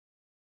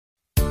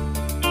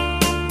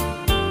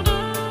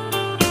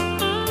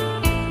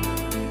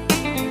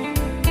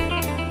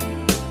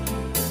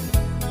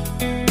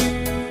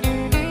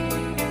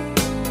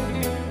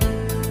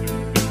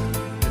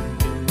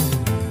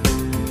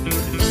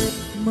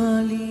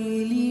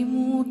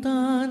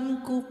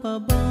Malilimutan ko pa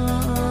ba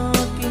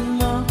aking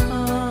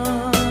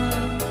mahal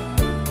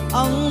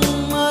ang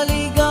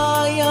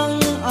maligayang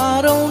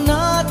araw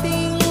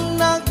nating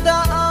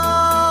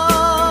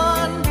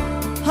nagdaan,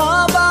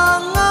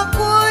 habang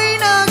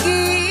ako'y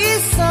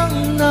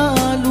nag-iisang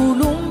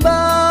nalulumbay,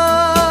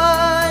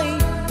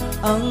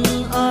 ang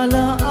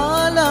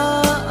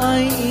alaala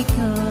ay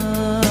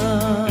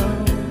ikaw.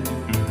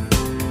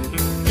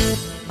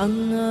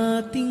 Ang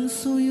ating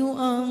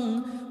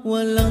suyuang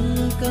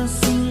walang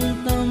kasing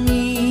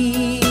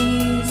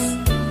tamis,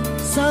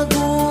 sa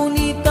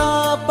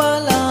gunita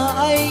pala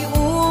ay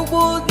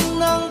ubod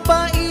ng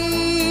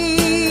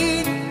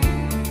pait.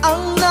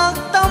 Ang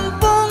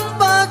nagtampong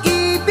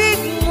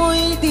pag-ibig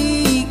mo'y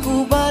di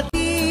ko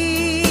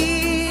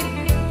batid,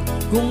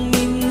 kung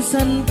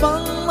minsan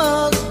pang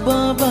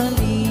magbabalik.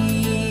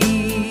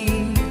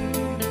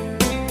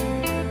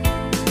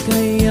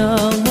 Kaya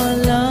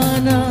wala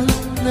nang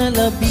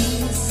nalabi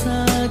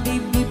sa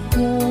dibdib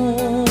ko,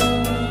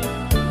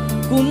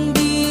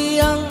 kundi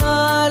ang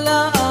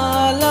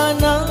alaala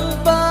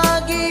ng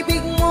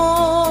pag-ibig mo.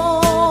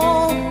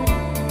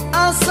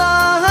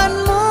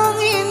 Asahan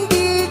mong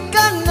hindi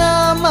ka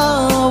na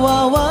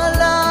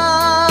mawawala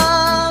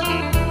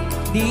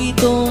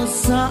dito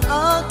sa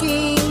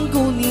aking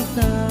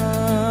gunita.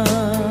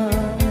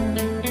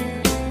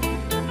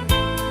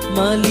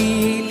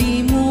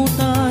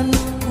 Malilimutan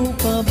ko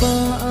pa ba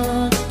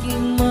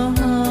aking mahal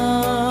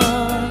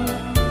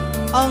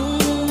ang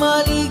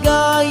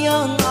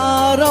maligayang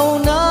araw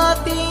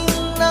nating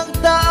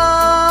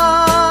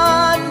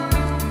nagdaan,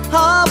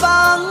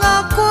 habang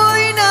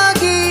ako'y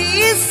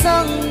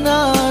nag-iisang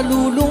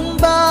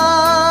nalulumbay,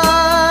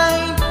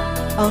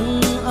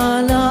 ang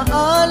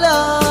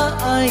alaala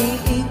ay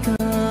ikaw.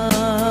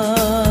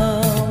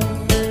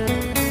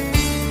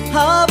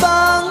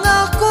 Habang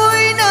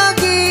ako'y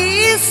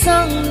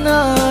nag-iisang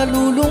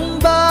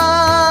nalulumbay,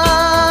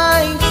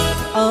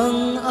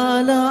 ang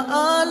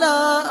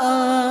alaala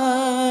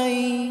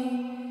ay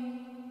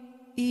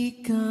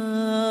ikaw.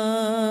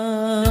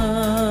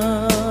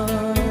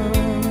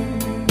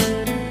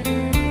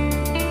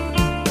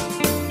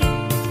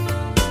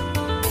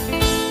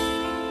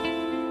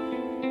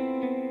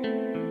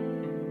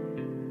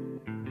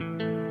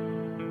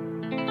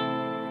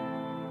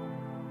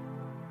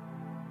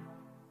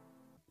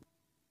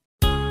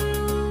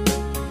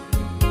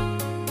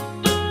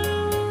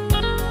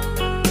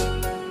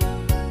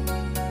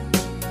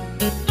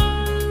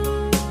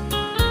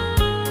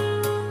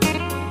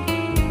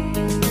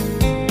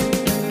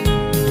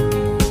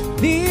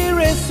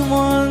 Dearest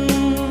one,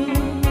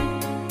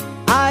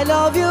 I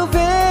love you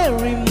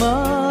very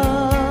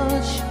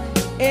much,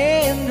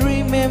 and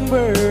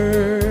remember,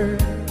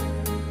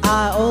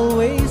 I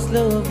always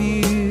love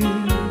you.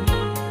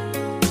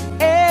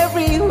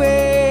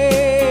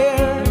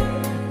 Everywhere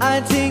I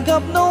think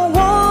of no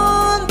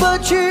one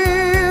but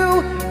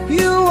you.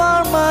 You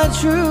are my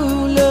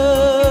true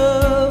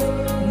love,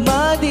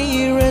 my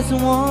dearest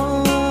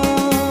one.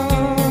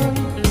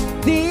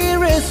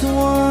 Dearest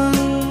one,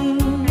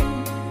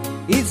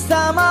 each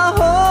time I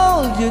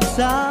hold you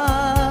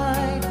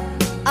tight,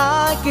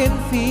 I can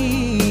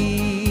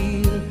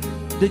feel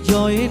the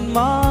joy in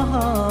my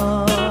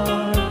heart.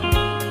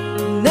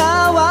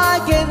 Now I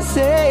can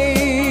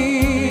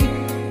say,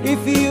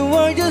 if you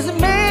were just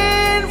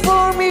meant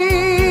for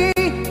me,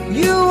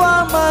 you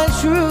are my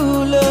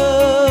true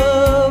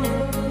love,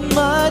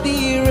 my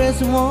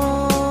dearest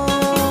one.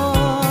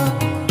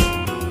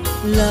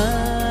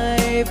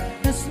 Life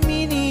has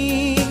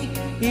meaning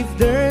if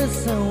there's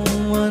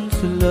someone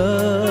to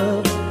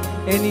love,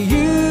 and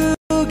you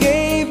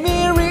gave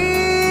me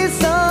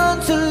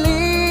reason to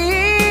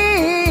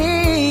live.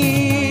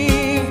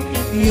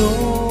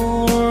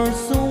 You're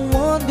so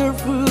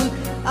wonderful,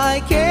 I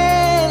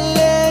can't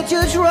let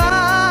you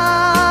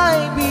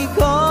try,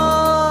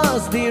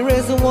 because there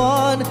is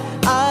one,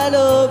 I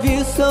love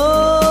you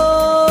so.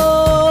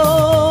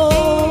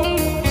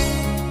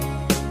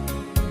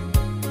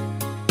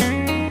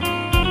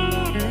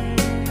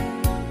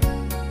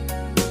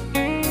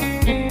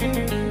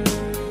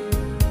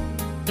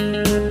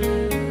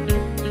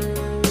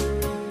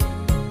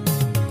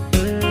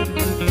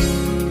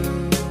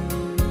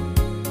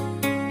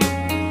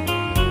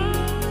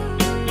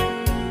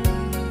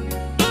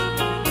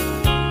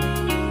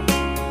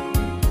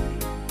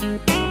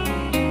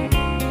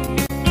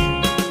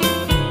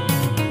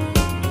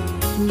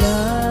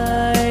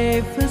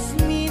 Life has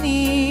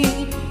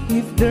meaning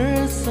if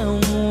there's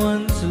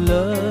someone to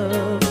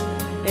love,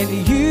 and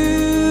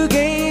you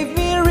gave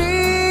me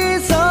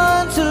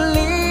reason to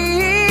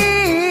live.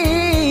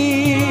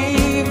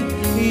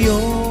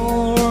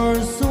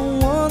 You're so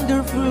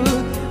wonderful,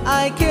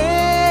 I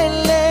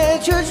can't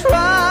let you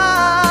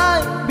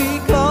try,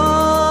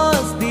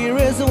 because there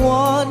is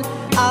one,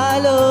 I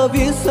love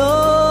you so.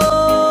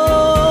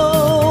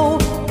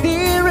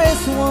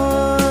 Dearest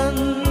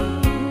one,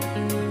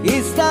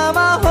 each time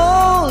I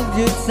hold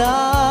you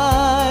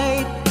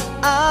tight,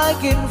 I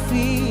can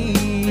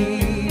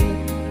feel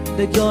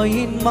the joy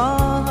in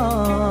my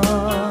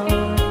heart.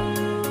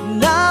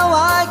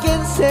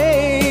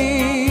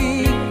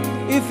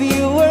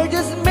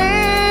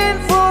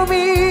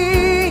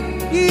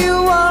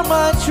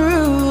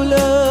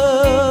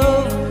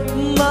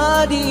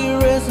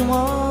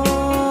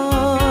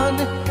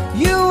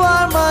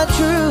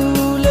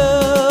 true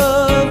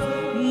love,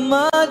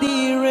 my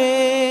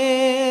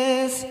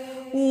dearest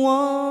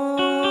one.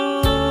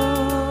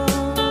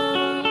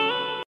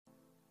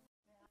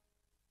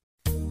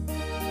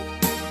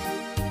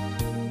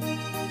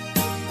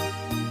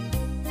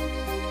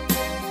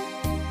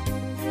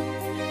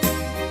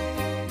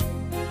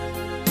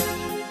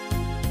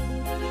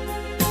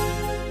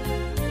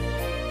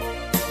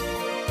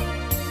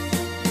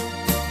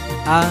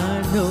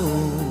 I know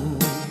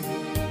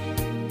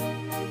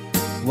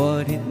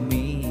what it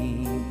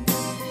means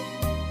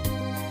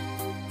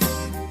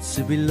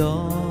to be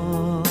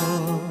lost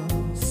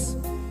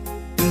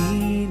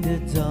in the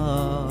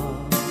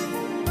dark.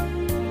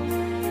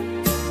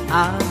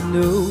 I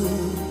know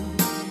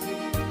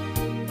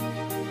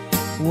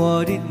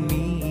what it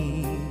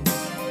means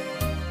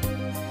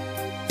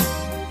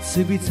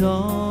to be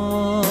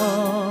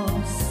tossed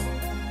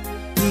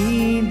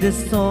in the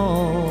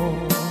storm.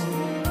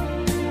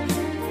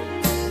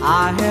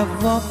 I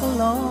have walked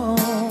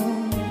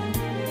alone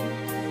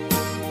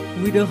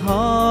with a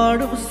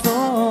heart of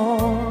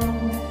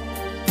stone,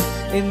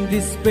 in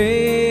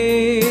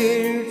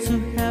despair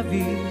too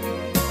heavy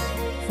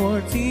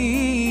for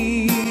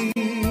tears.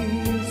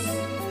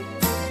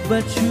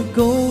 But you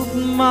caught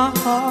my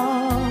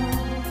heart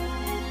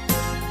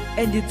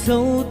and you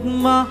told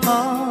my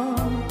heart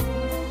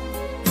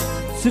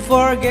to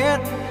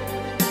forget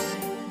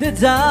the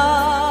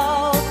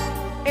doubt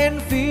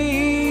and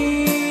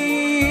fear.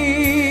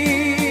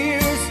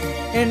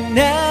 And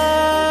now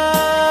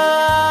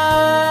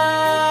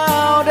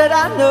that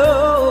I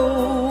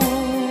know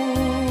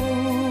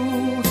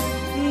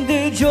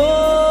the joy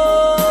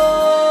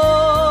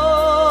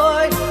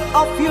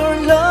of your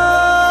love,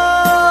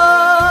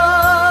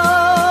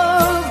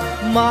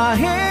 my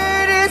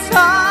head is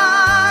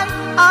high,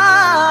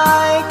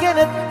 I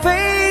cannot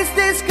face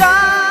the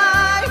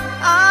sky.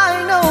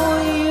 I know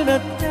you're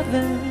not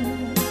heaven,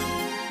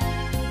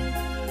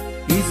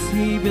 is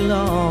he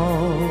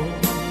belong.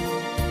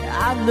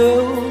 I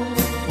know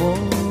for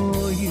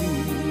you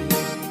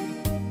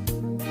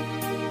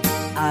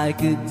I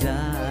could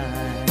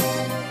die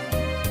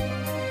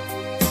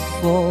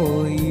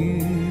for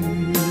you.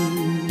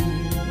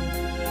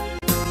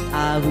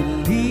 I will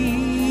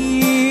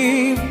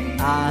live,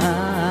 I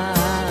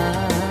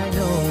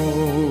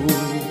know.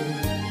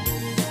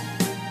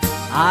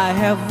 I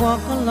have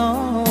walked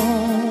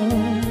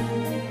alone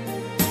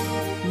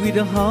with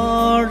a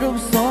heart of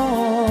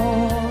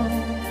stone,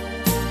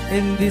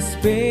 in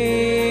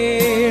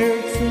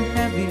despair too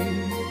heavy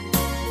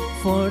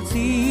for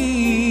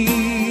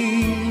tears.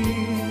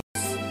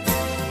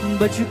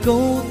 But you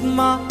caught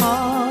my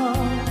heart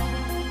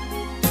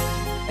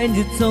and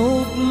you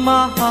told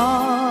my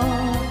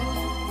heart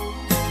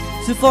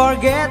to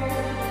forget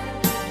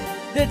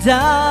the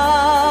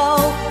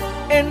doubt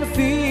and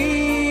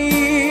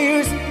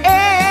fears.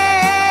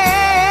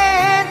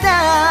 And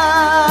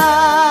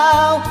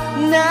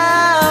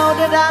now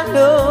that I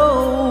know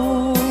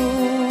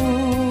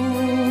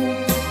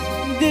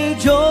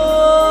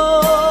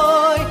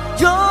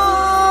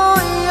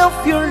joy of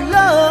your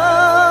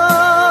love,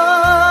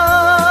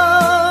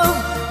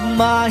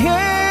 my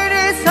head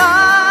is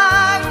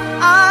high,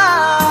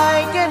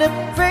 I cannot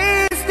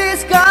face the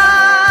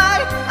sky.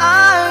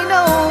 I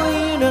know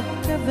you're not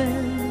heaven,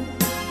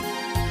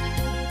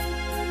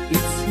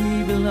 it's he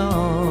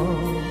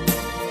belong.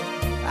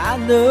 I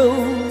know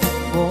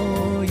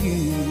for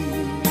you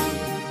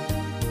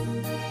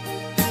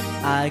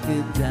I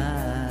could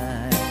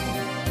die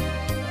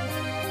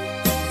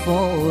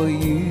for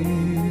you.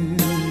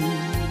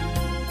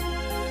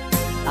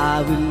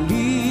 I will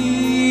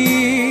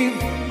live,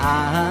 I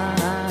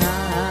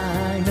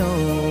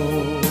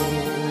know,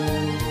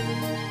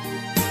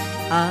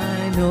 I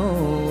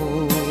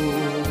know,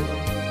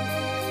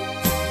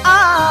 I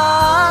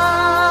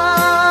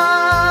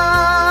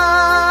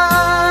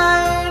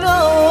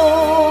know.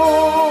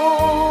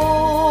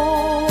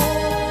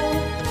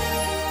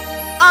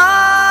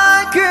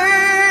 I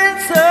can't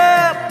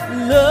stop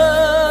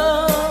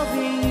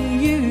loving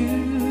you.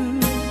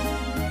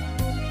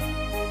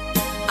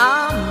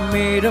 I'm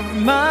made of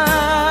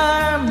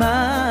my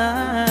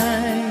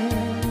mind.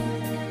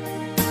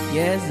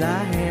 Yes,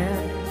 I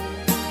have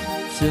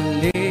to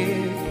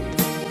live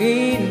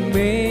in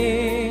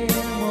memory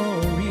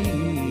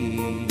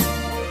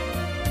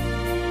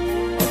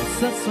of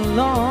such a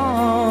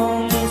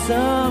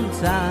lonesome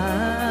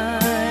time.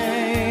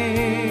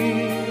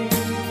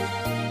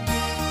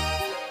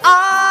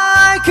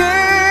 I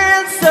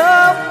can't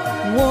stop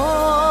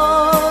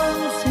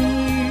wanting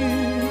you.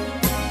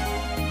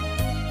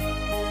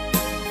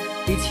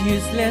 It's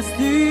useless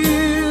to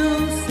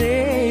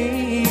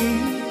say,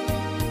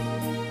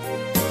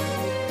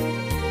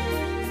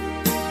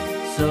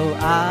 so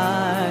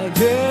I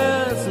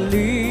just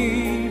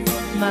live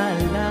my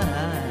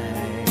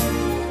life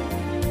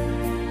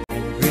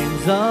and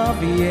dreams of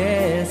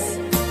yesterday.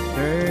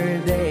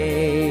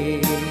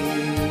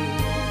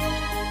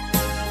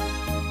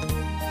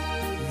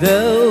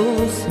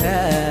 Those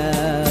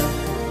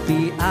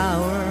happy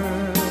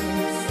hours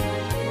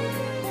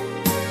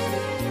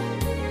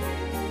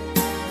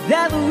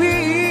that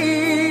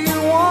we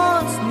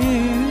once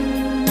knew.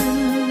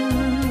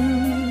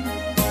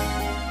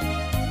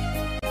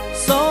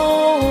 So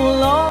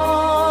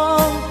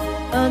long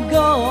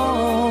ago,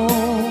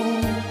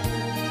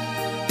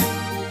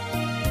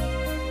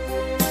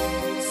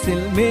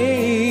 still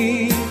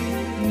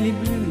mainly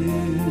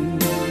blue.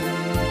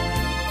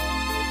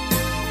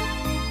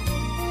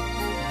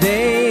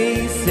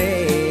 They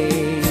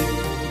say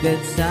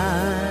that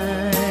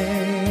time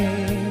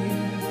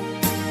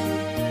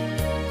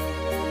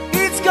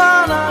it's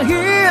gonna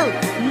heal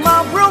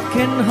my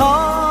broken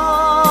heart.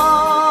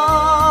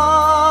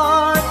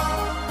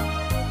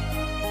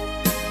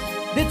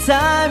 The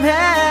time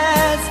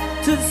has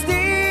to steal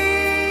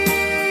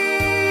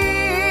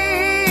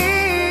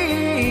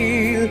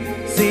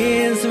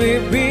since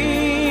we've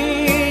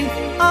been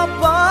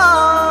apart.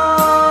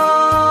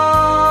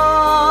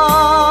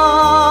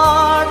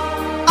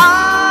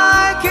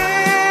 I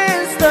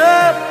can't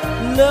stop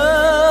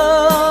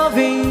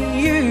loving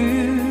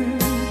you.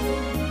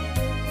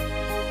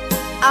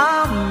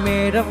 I'm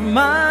made up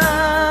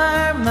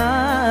my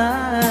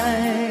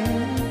mind.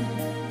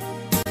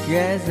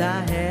 Yes,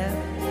 I have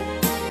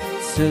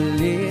to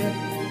live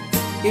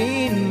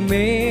in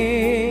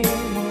memory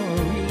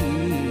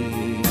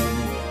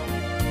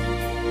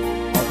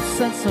of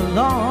such a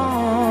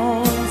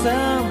long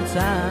time.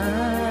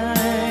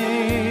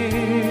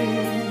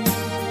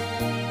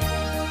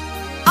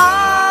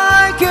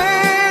 I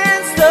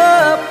can't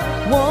stop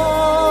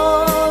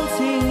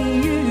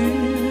wanting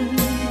you.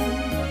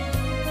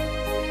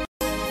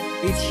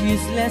 It's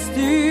useless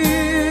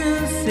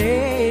to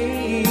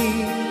say.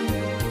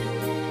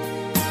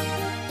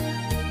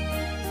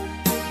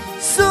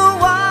 So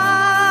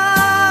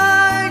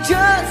I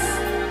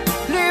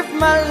just live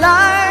my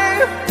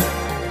life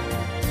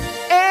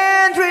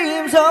and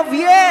dreams of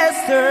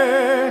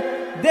yesterday.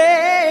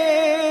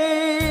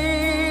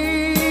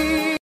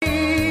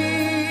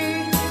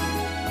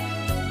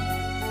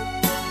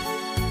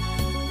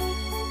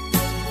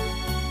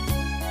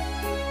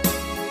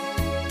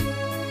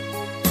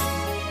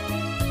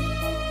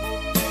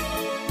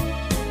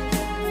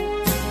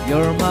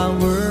 You're my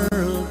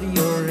world,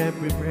 your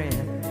every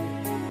breath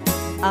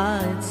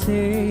I'd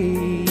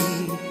say.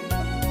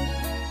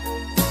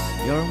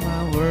 You're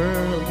my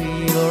world,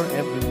 your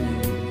every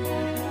move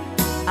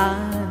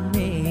I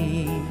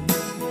name.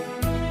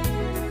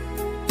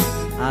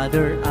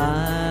 Other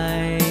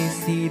eyes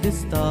see the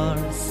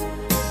stars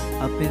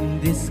up in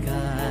the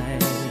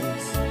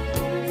skies,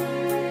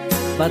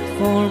 but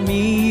for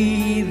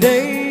me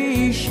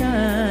they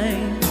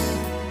shine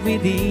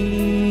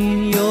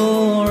within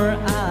your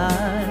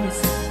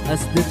eyes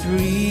as the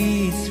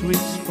trees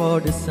reach for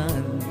the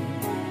sun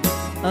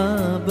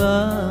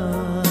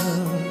above.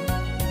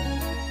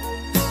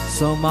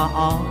 So my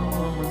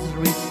arms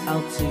reach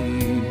out to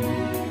you,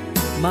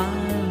 my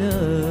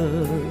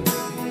love.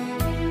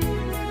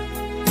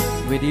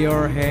 With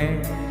your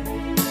hand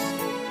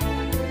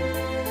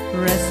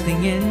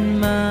resting in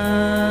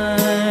mine,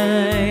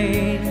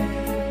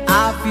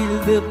 I feel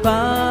the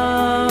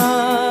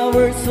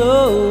power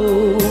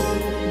so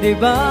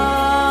divine.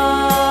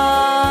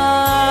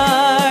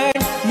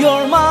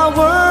 You're my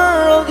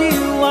world,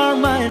 you are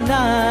my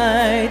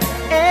night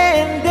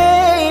and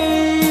day.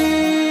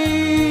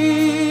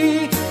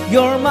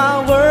 You're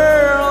my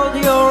world,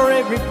 your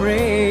every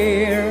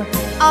prayer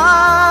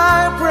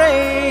I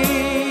prayed.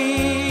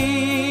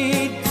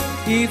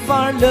 If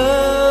our love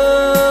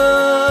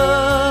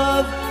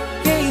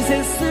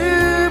cases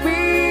to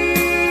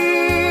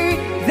be,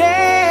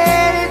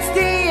 then it's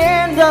the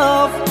end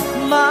of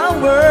my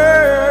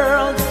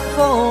world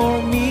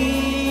for me.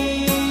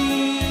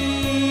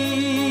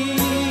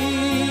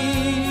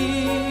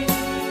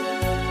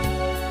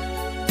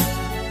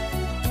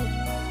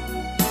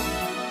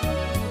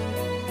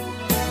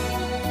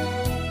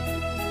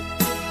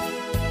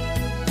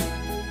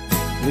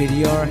 With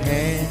your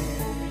hand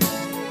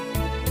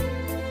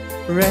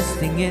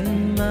resting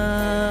in mine,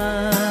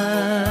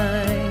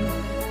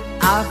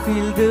 I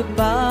feel the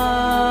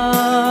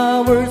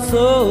power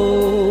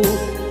so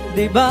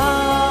divine.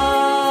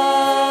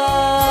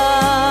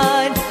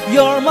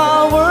 You're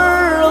my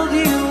world,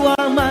 you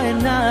are my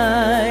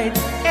night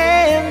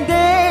and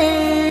day.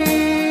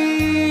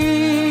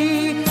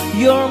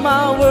 You're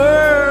my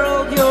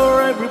world,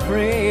 your every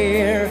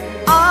prayer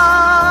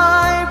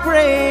I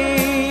prayed.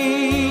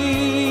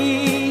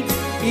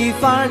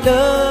 If our love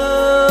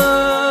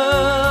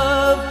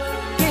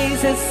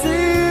cases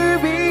to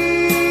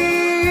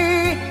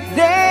be,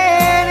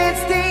 then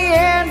it's the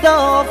end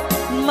of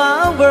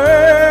my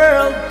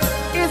world.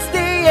 It's the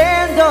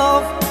end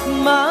of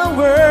my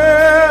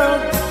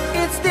world.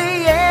 It's the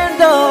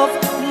end of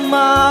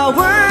my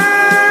world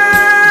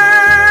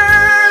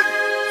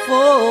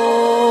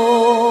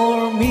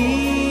for me.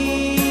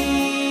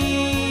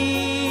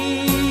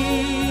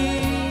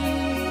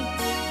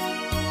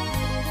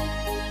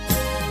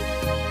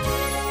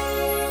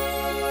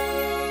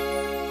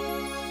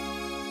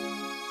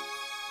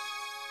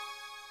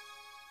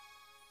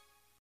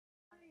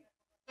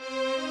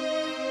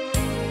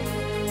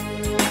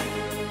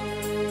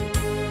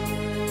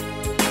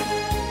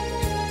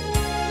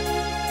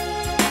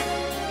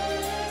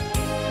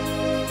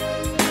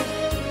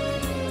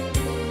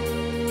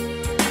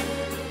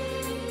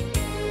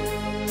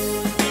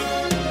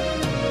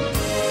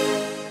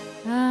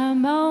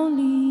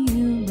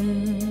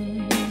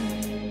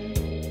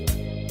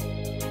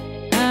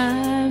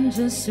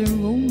 just a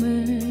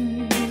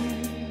moment.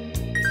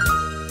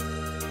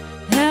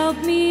 Help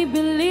me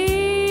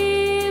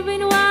believe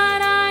in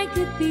what I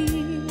could be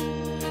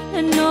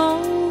and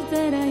know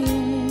that I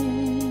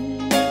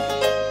am.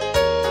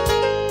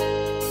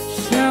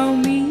 Show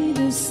me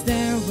the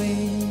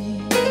stairway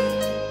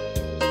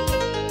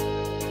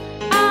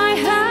I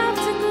have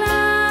to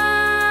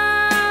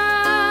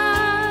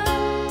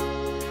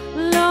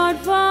climb. Lord,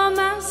 for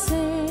my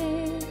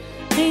sake,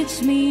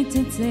 teach me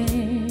to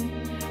take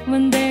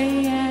one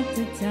day at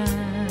a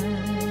time.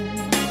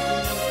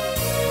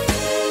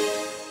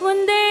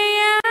 One day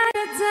at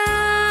a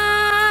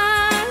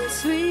time,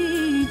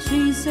 sweet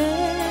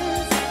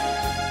Jesus.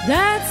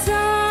 That's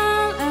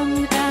all I'm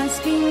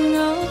asking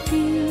of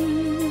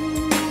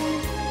you.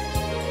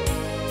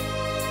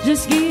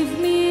 Just give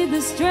me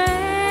the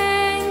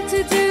strength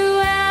to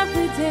do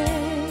every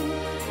day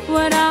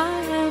what I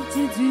have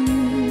to do.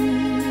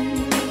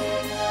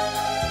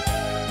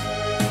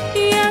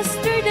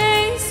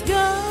 Yesterday's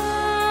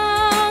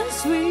gone,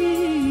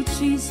 sweet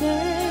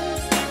Jesus,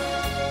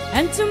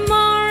 and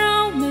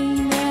tomorrow may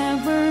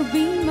never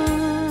be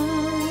mine.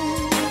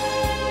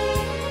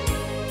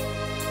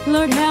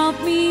 Lord, help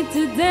me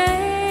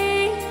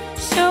today,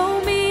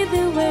 show me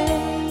the way,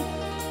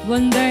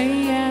 one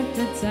day at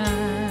a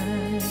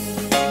time.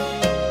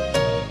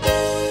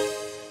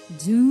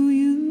 Do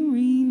you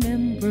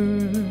remember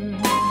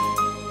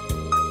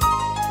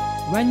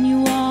when you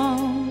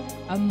walk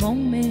among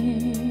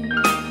men?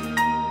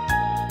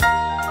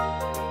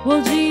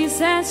 Well,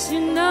 Jesus,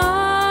 you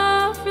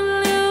know, from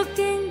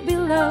looking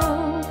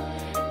below,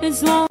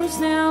 it's worse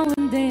now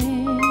and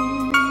then.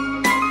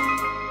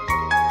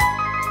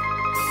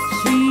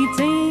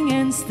 Cheating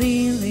and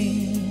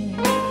stealing,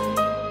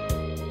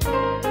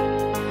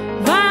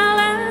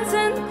 violence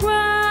and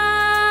crime.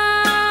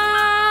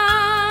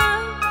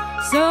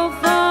 So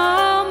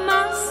for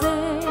my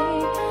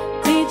sake,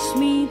 teach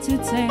me to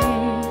take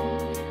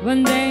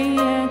one day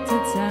at a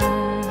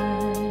time.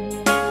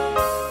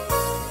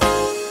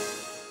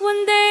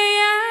 One day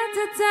at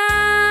a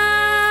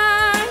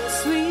time,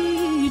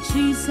 sweet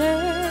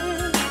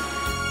Jesus.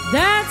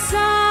 That's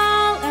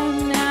all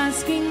I'm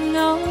asking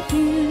of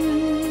you.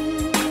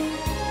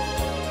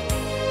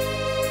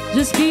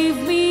 Just give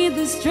me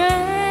the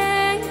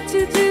strength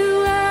to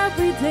do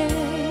every day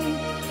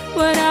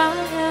what I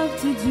have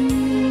to do.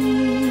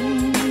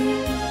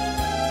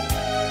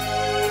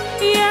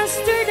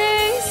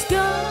 Yesterday's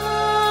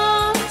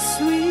gone,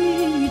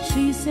 sweet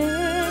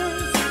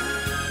Jesus,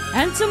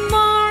 and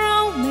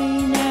tomorrow may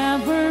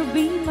never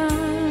be mine.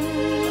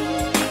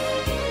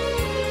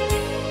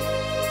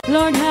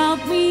 Lord,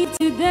 help me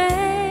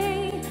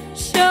today,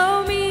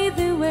 show me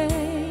the way,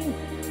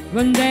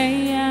 one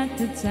day at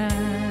a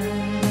time.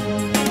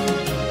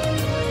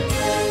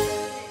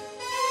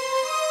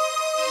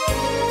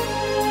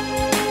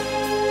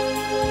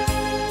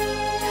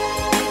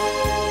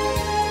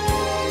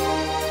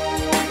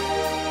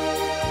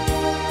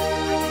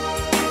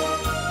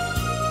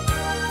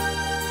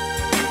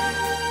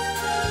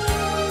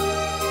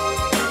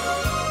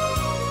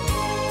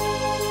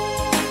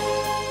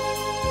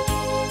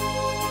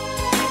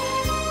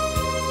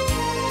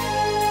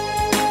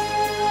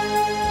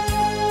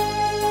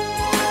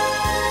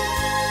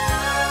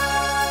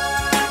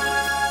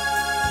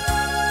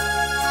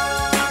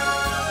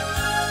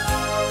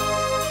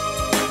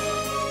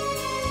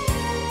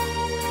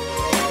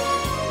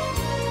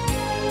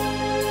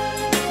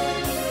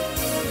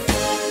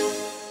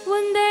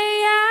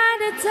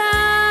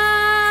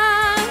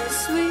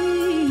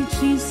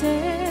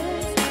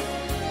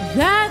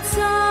 That's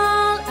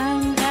all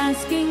I'm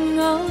asking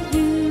of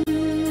you.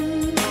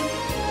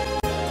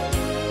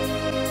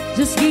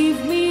 Just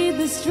give me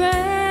the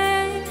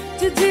strength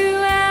to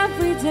do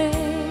every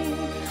day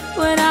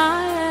what I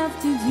have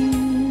to do.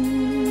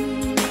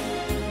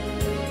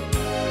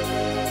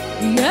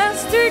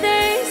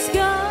 Yesterday's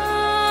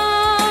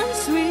gone,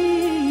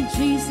 sweet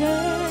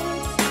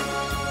Jesus,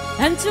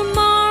 and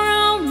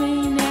tomorrow may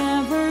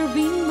never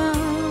be mine.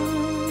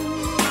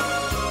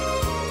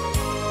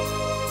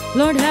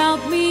 Lord,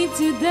 help me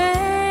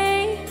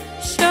today,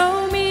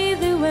 show me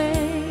the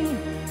way,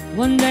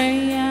 one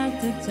day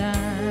at a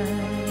time.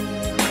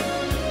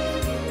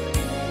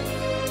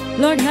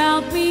 Lord,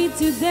 help me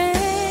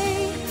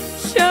today,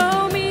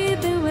 show me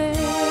the way,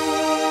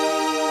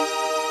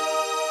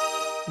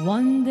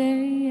 one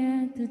day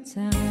at a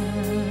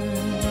time.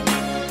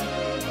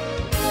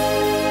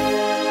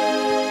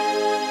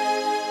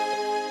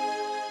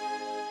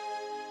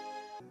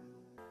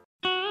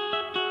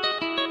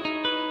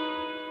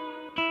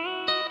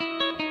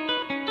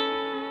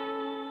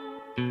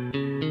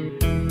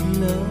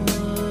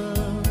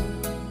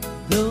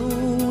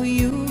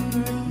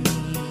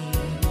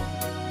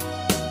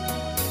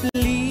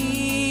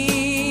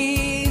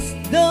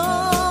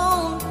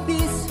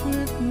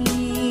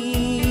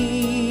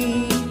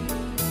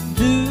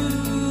 Do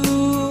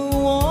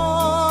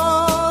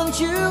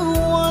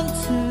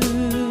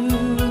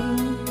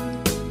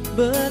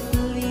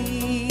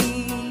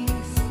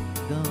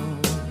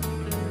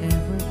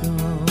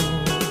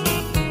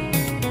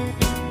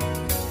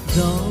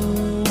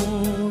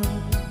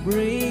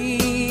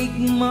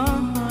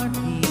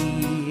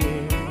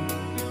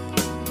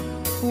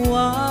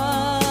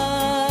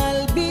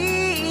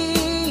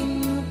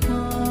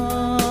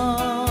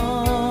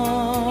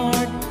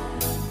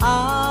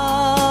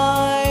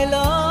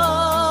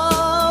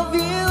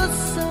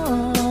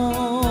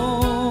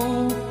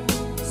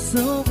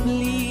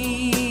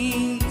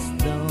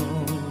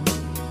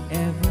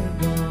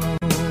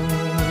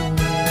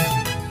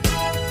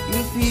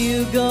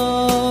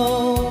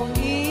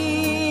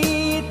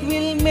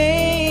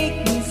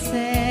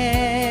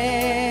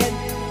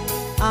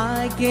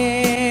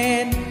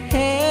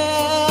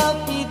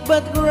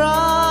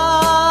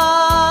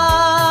cry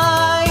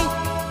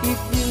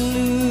if you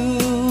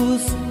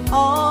lose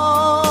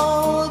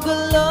all the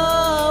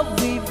love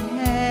we've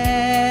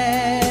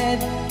had.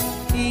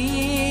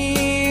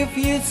 If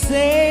you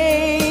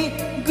say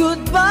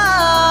goodbye,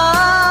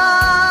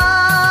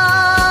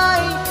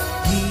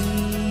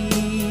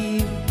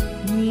 give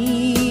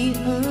me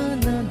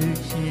another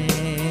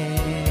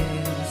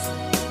chance,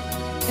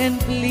 and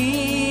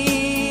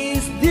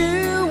please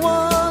do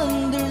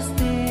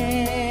understand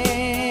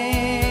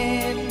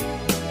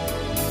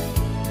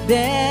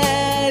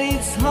that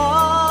it's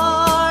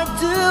hard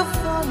to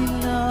fall in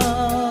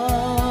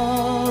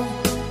love.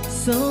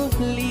 So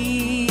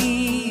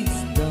please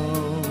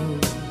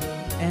don't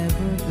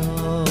ever go.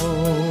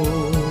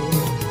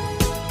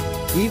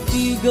 If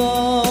you go,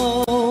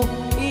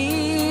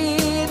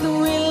 it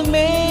will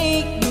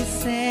make me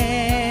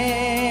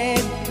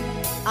sad.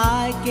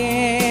 I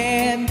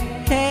can't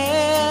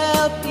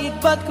help it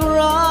but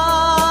cry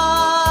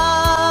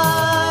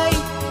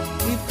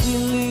if you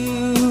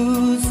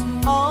lose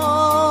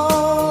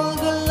all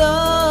the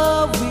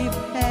love we've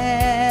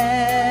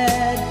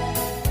had.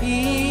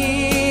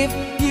 If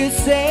you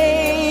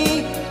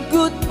say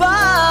goodbye,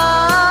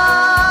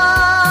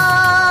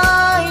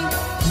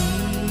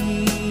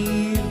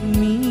 give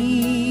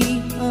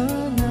me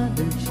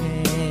another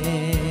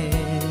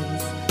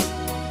chance,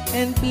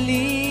 and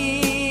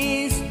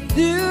please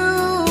do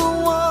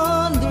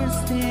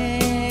understand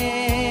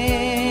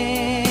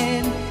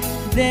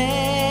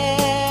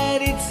that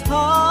it's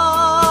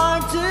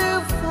hard to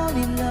fall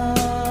in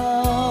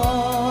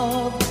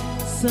love.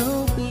 So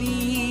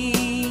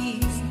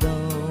please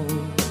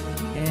don't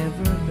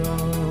ever go.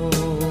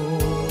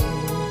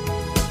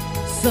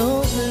 So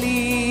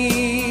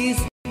please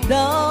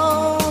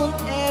don't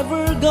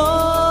ever go.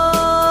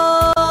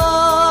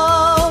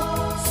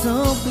 So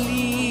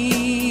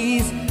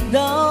please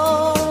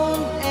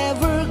don't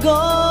ever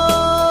go.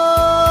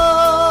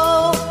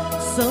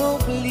 So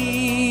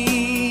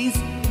please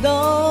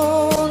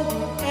don't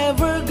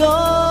ever go.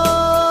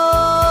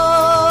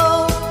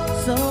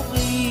 So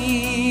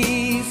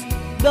please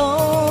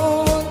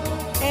don't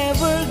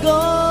ever go.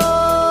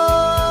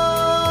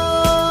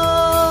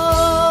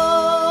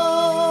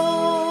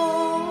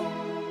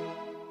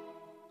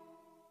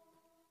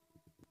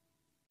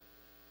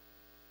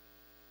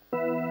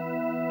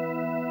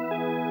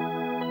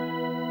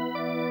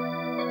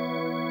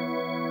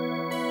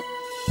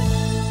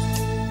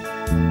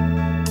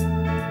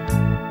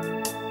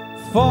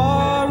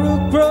 Far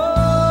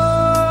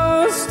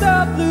across the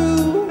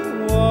blue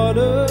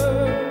water,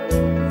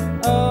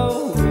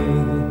 away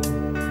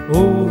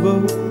over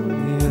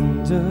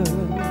yonder,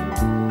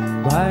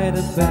 by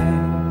the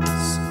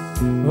banks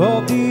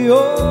of the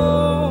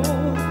old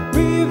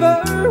river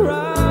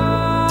Rhine,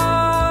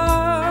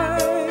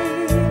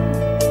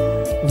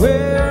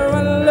 where I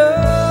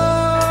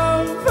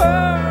love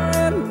her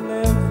and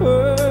left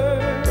her,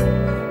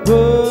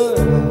 but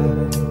I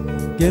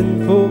can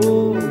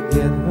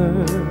forget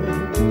her,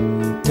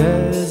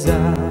 'cause I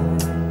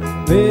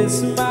miss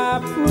my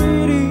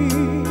pretty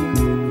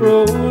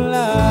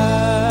Fräulein.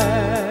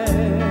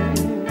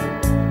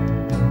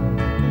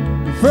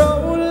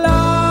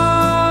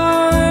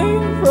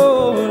 Fräulein,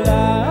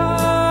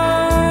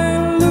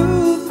 Fräulein,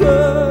 look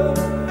up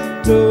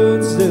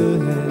towards the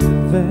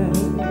heaven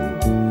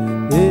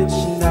each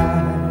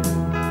night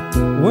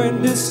when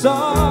the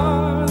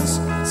stars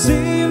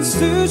seems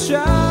to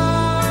shine.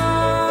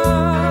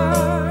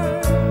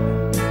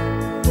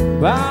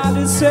 By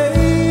the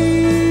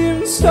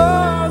same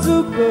stars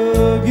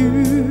above you,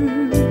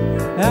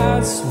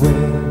 I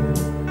swear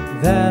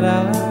that I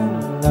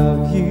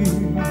love you.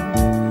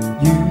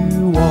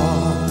 You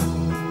are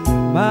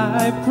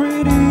my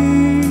pretty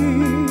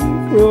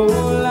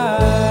Fräulein.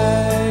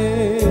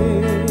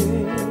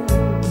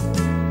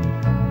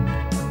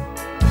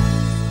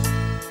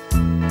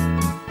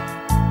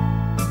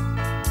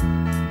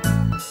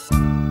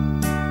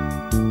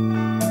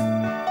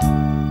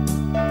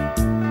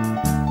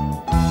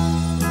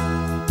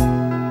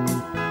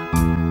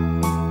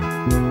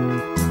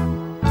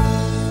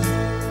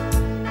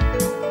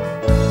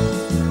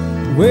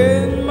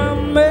 When my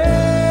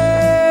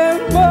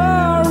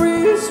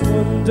memories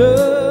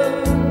wander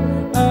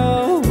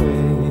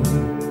away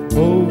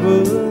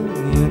over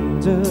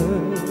yonder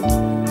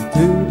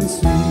to the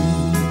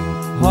sweet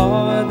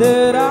heart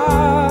that I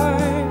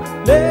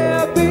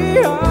left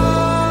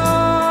behind,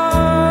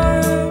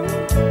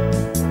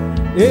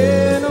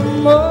 in a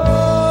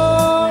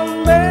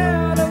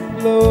moment of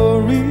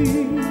glory,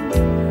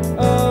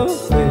 a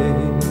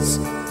face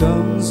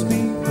comes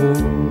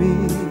before me,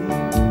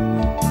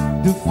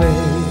 the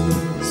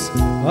face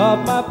of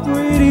my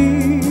pretty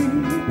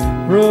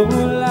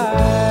Fräulein.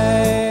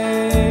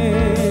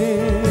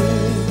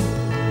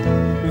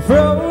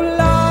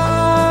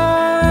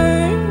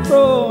 Fräulein,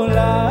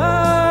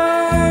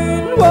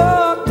 Fräulein,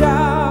 walk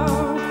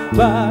down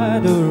by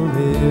the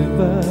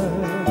river,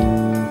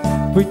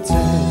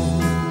 pretend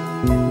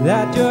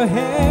that your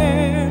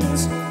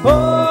hands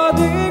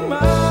holding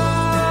mine.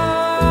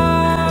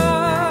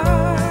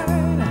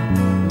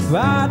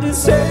 By the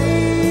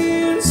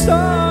same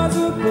stars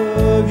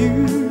above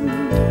you.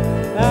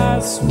 I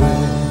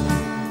swear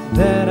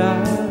that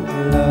I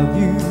love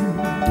you.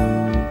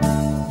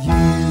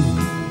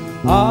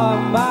 You are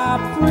my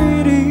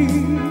pretty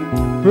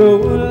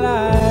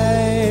Caroline.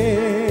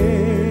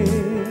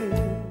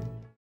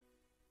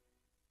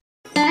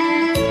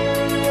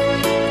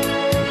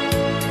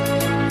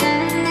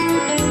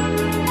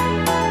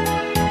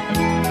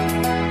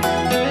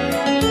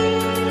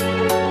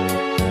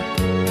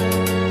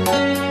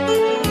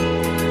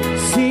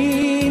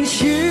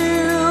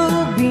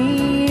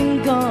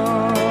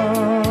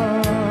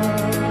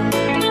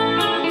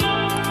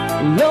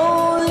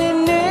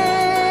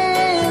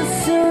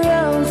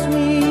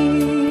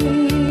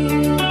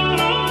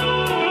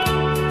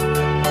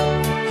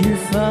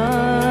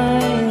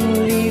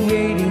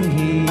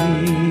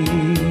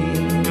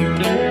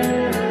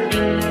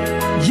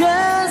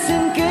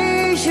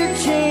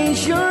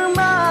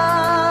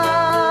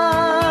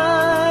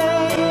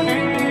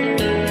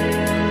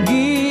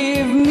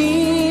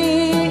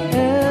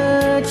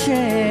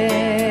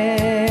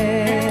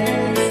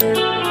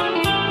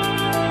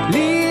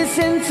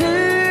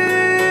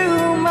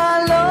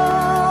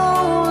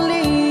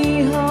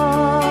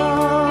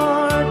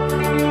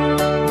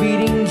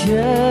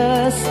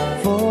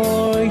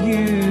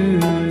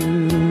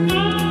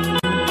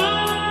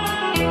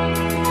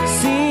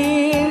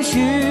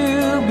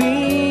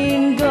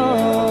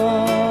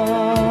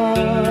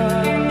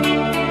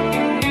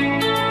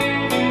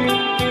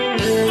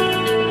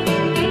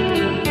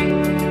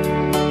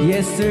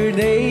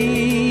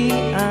 Yesterday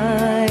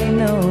I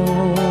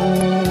know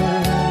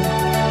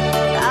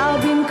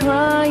I've been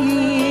crying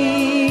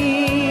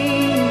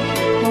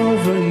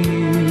over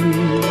you,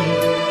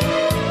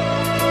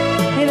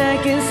 and I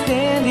can't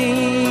stand it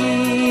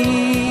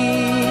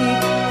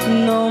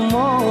no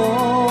more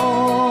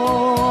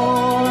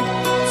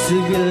to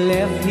be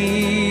left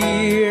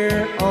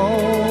here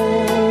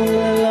all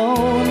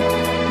alone.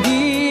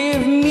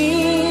 Give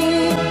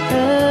me a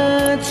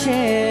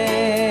chance.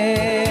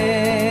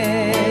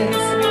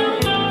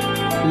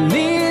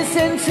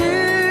 Listen to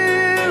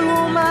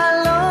my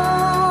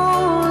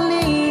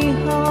lonely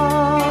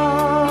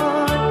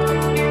heart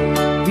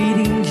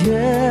beating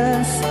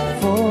just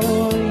for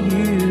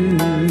you.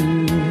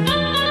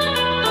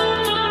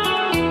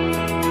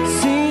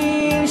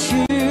 Since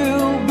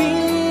you've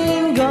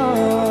been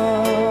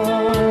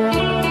gone,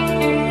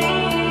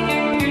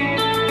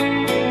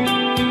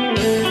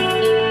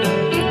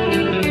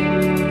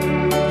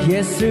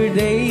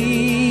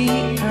 yesterday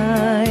I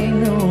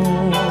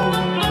know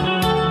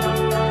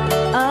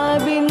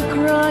I've been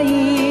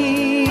crying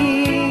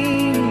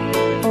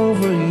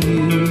over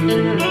you,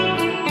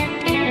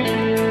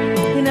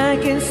 and I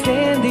can't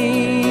stand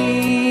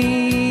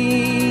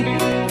it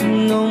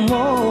no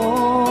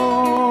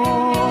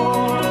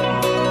more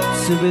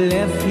to be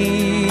left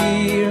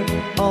here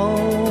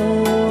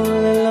all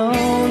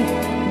alone.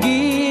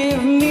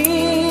 Give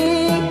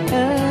me a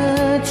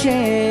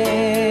chance.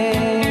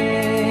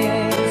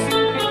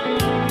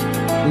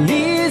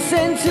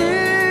 Listen to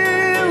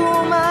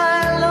my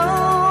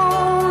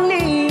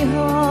lonely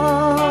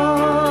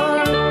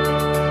heart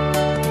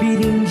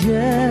beating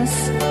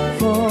just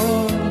for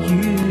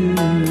you.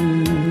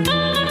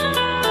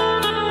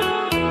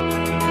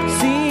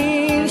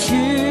 Since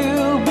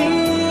you've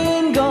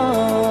been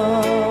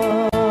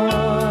gone,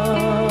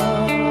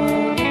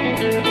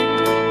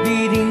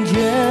 beating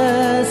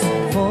just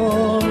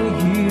for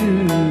you.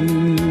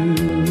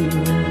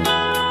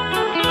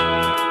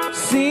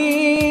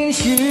 Since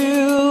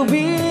you've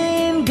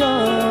been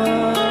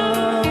gone,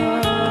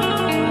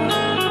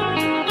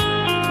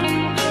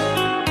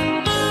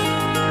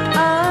 I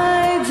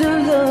do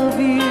love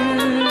you,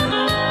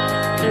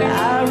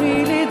 I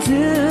really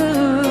do.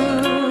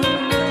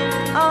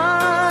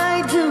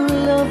 I do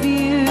love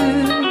you,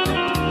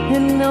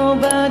 and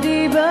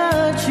nobody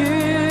but you,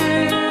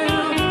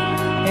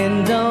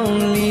 and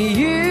only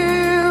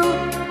you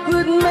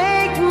would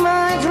make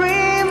my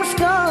dreams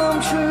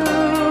come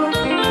true,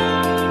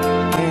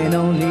 and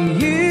only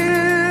you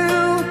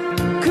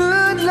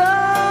could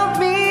love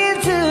me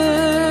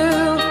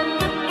too.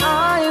 I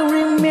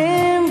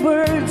remember,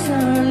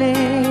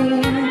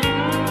 darling,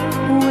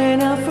 when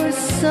I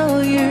first saw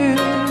you,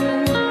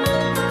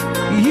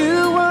 you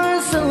were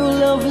so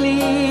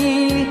lovely,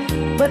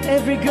 but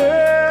every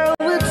girl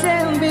would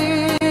tell me,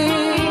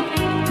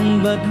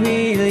 but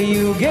really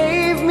you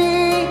gave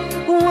me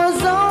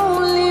was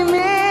only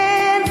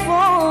meant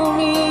for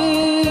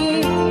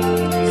me.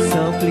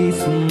 So please,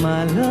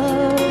 my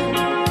love,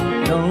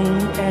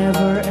 don't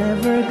ever,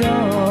 ever go.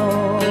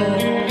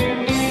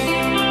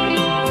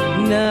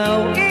 Now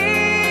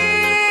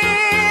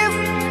if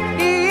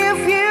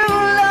you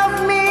love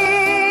me,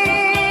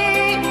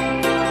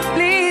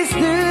 please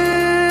do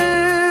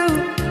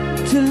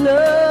to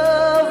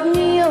love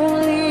me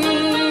only.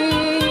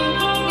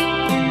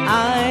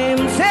 I'm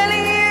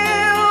telling you,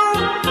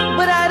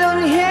 but I don't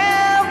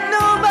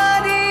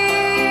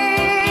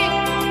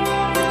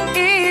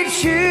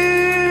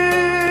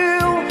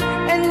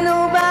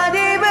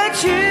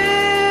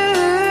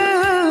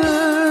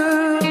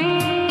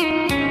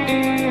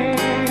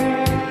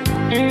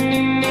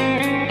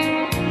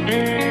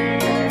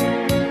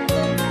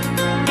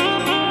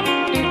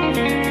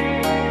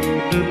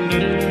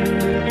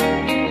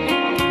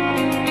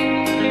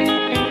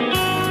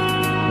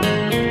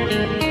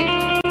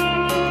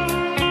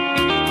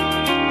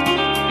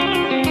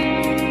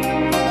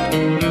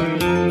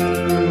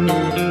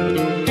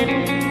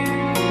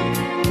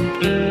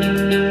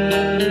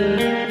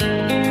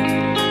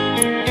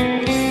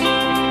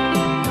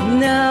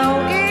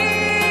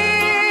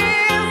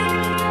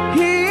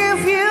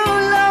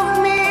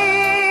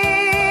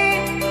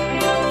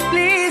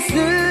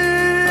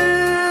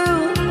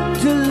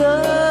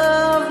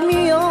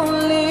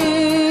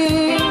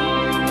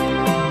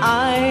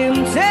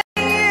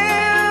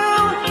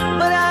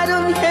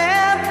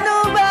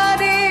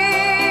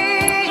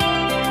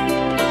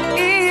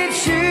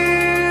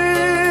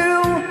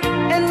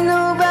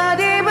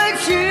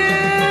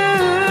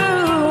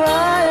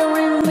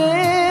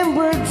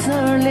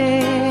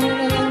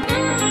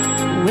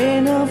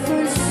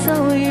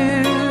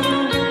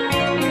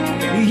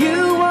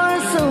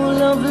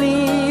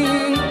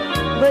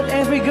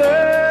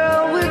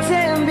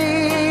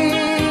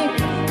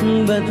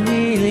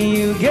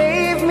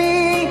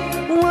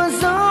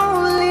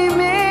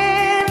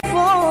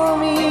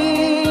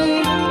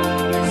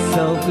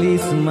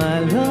please, my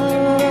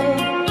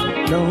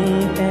love,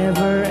 don't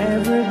ever,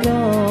 ever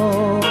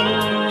go.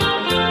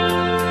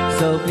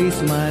 So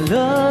please, my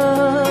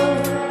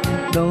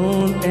love,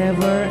 don't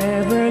ever,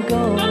 ever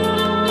go.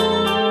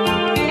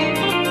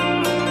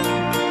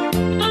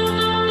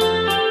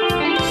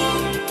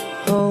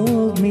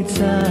 Hold me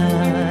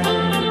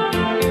tight,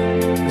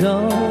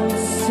 don't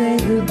say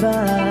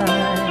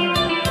goodbye.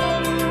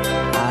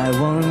 I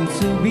want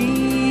to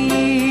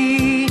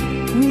be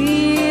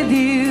with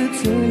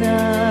you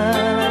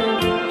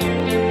tonight.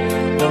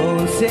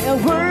 Don't say a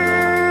word,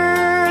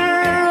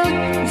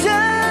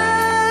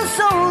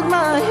 just hold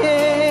my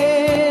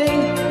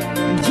hand,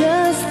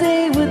 just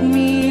stay with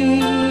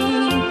me,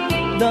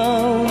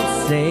 don't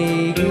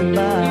say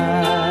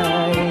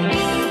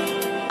goodbye.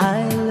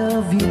 I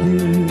love you,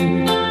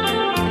 boo.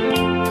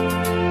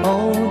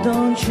 Oh,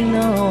 don't you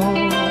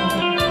know,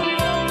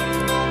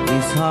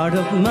 this heart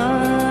of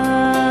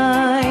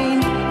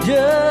mine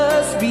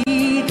just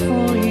beat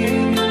for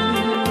you.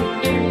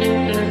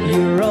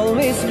 You'll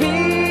always be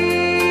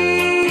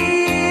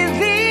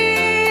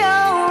the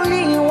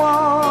only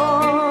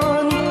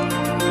one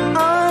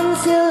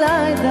until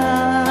I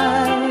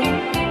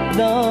die.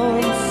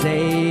 Don't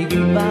say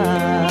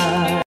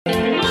goodbye.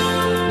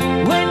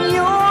 When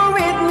you're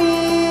with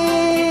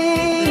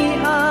me,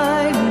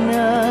 I'm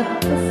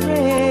not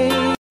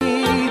afraid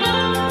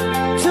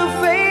to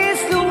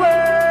face the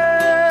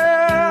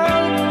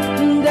world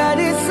that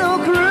is so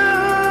cruel.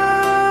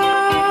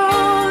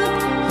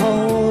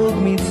 Hold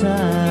me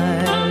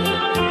tight,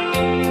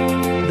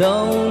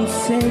 don't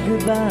say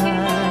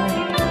goodbye.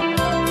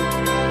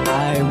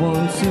 I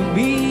want to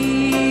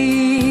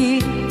be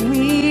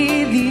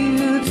with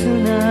you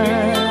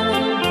tonight.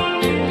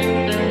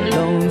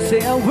 Don't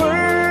say a word,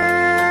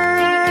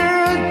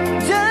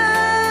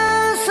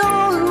 just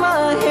hold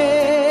my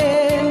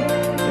hand,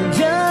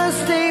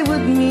 just stay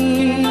with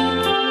me,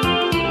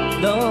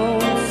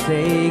 don't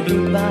say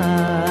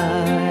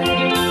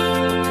goodbye.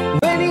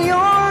 When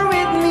you're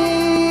with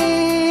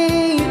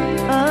me,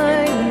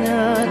 I'm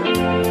not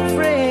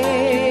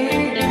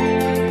afraid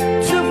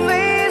to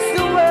face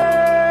the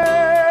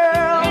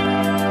world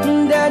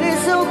that is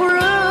so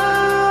cruel.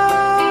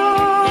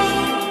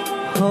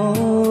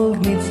 Hold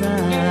me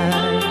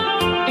tight,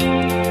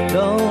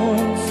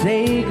 don't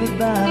say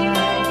goodbye.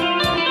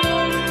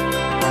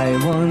 I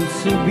want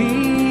to be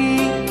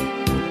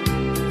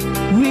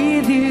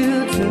with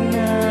you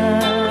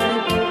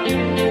tonight.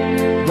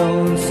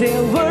 Don't say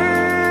a word,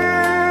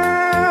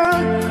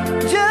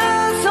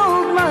 just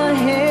hold my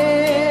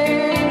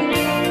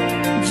hand,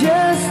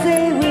 just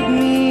stay with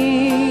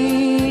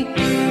me,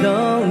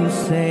 don't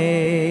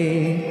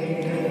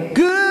say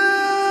goodbye.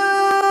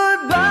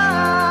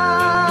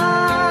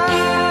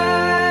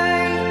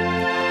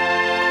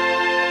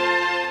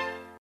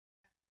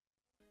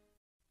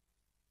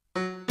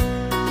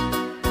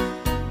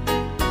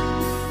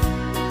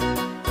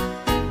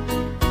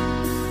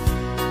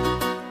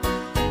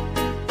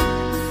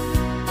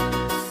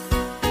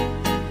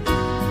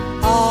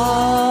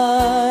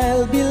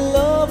 I'll be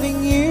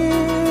loving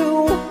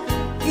you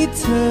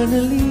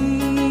eternally,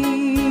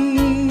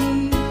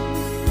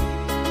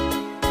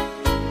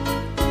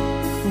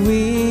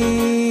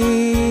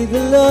 with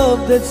a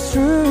love that's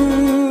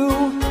true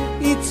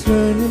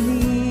eternally.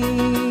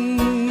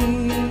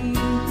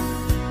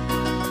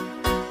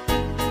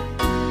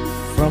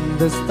 From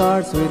the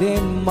stars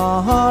within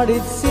my heart,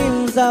 it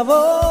seems I've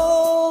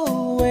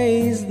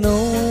always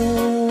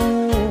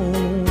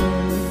known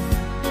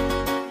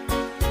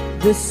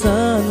the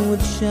sun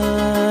would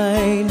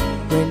shine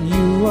when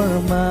you were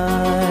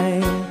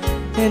mine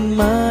and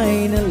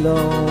mine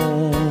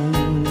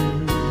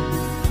alone.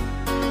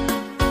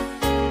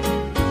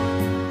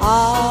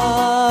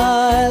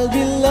 I'll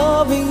be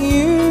loving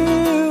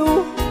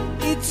you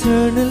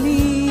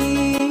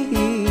eternally,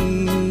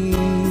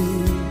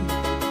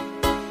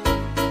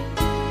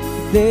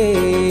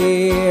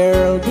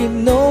 there'll be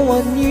no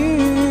one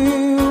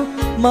new,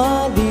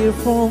 my dear,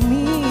 for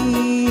me.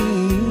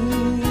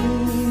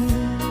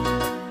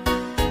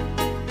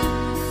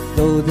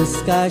 Though the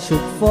sky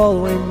should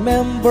fall,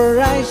 remember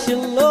I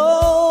shall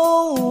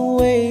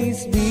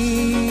always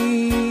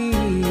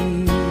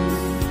be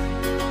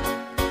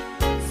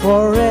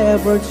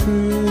forever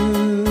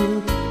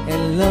true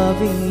and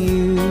loving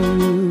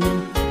you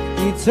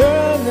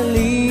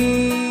eternally.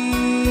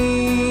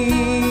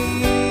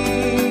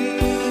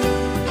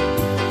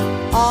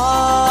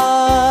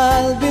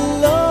 I'll be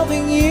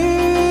loving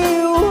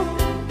you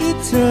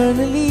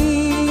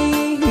eternally,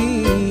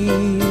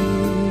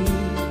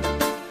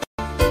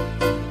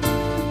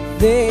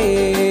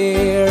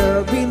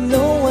 there'll be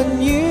no one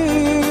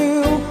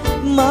new,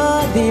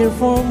 my dear,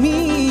 for me.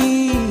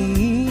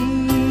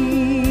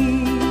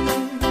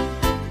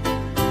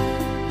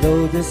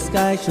 Though the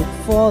sky should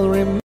fall,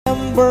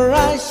 remember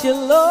I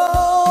shall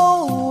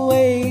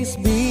always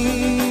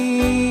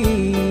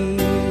be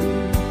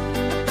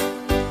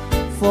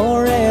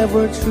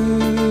forever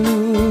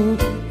true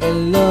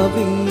and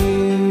loving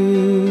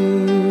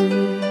you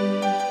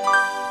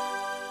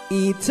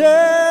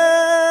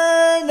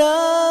eternally.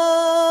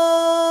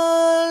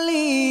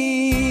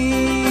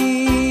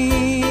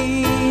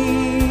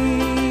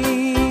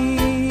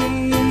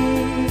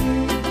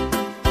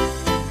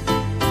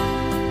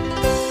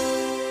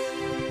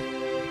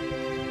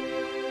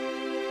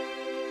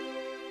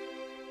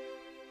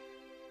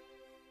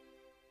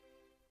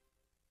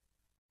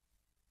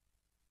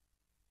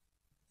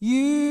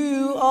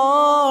 You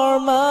are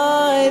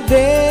my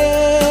destiny.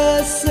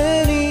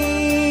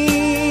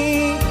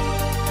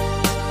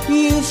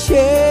 You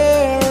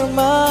share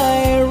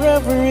my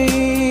reverie.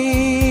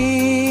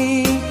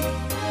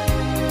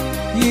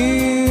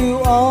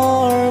 You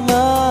are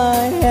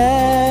my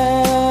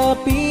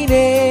happiness.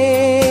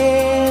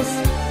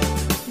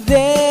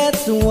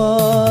 That's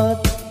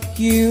what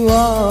you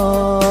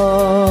are.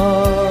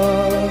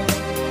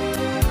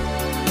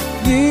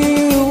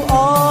 You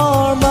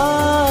are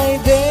my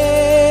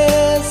destiny.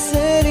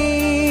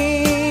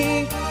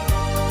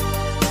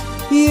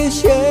 You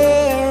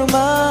share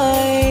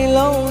my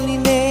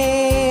loneliness.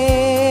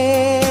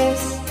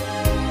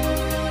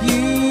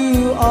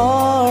 You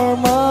are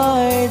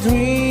my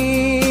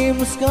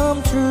dreams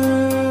come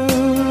true.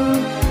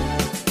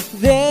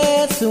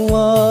 That's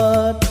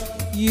what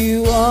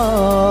you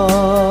are.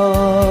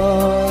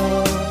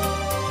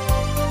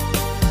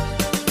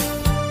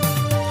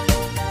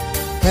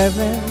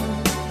 Heaven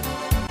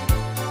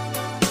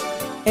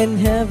and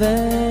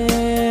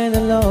heaven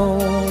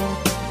alone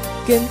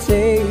can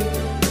take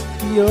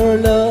your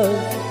love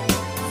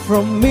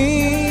from me.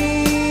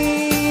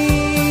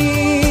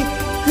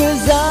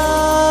 'Cause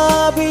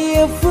I'll be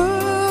a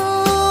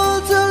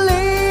fool to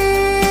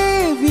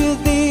leave you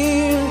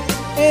dear,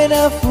 and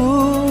a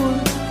fool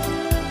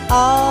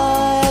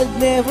I'll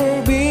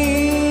never be.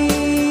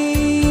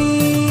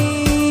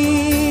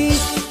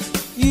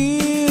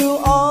 You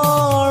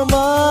are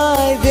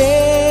my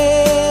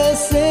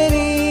destiny.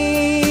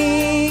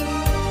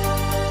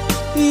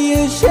 You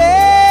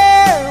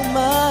share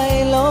my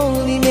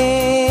loneliness.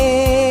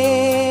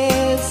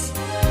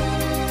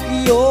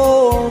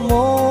 You're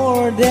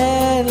more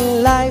than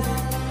life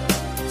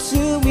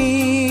to me.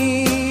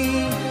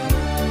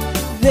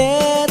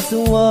 That's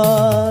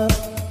what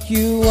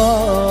you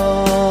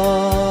are.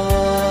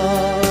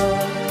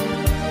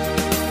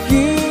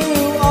 You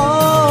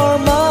are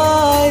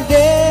my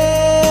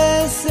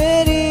destiny.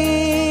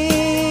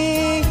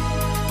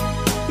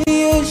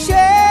 You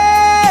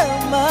share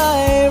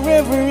my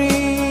reverie.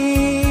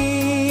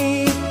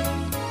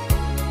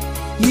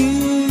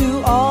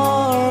 You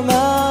are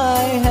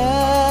my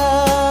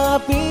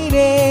happiness.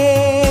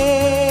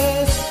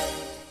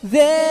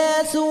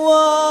 That's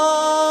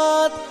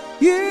what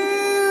you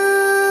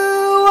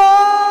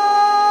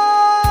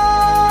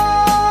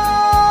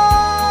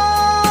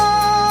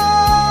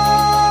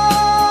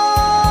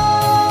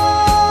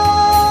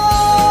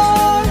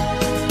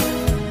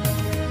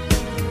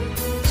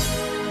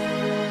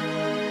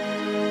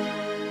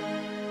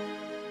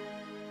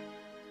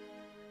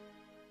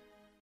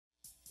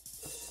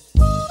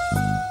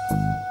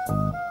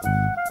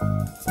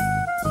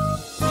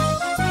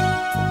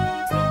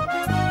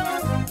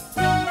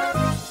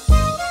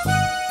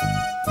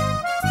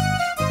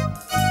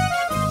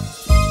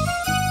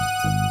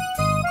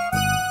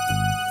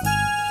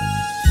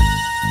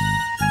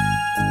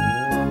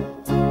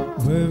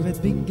Where it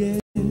began,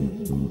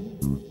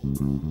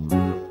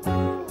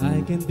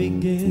 I can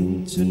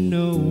begin to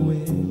know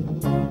it,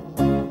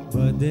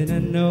 but then I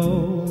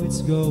know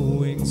it's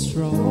going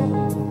strong.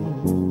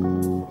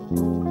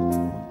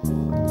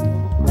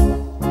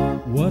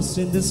 Was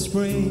in the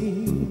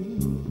spring,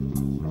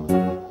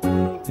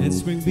 and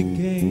spring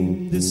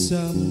became the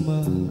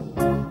summer.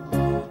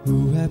 Who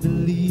I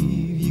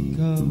believe you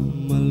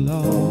come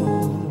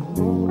along.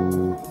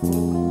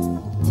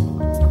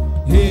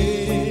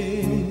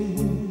 Hands,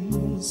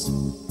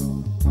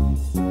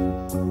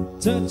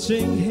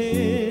 touching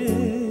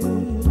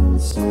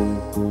hands,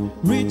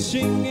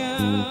 reaching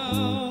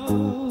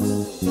out,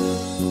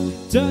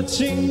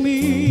 touching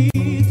me,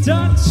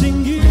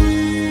 touching you.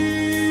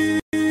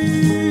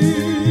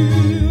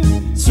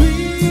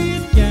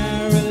 Sweet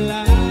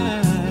Caroline,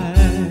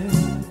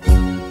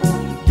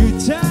 good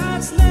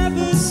times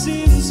never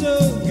seem so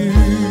good.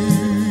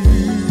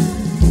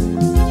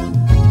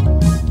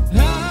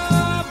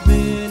 I've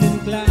been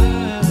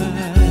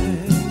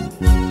inclined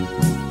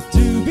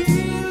to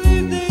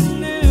believe they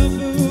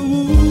never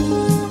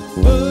would,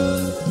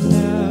 but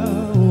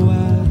now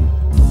I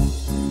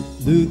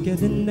look at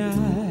the night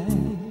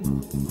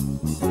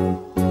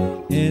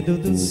and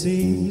it don't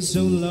seem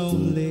so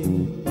lonely.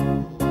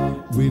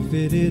 We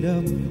fit it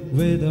up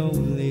with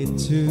only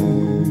two.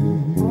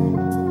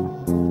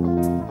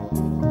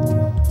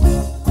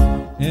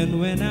 And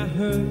when I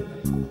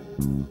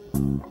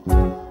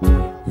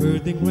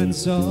hurting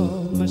runs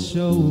off my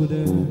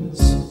shoulders,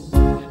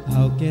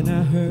 how can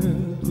I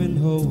hurt when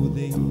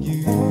holding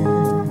you?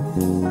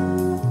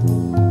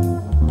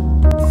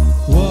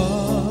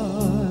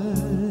 One,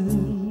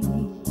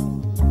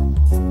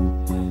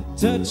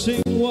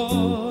 touching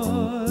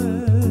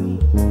one,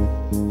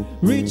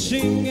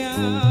 reaching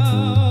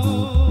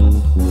out,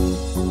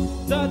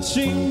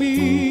 touching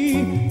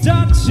me,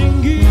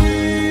 touching you.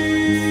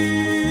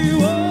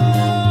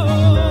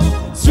 Oh,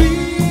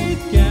 sweet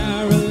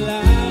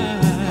Caroline,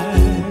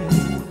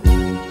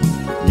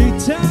 your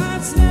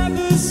times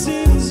never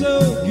seem so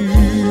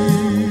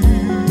good.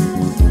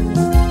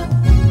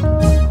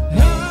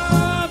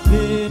 I've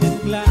been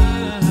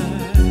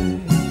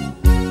inclined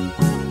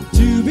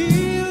to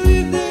believe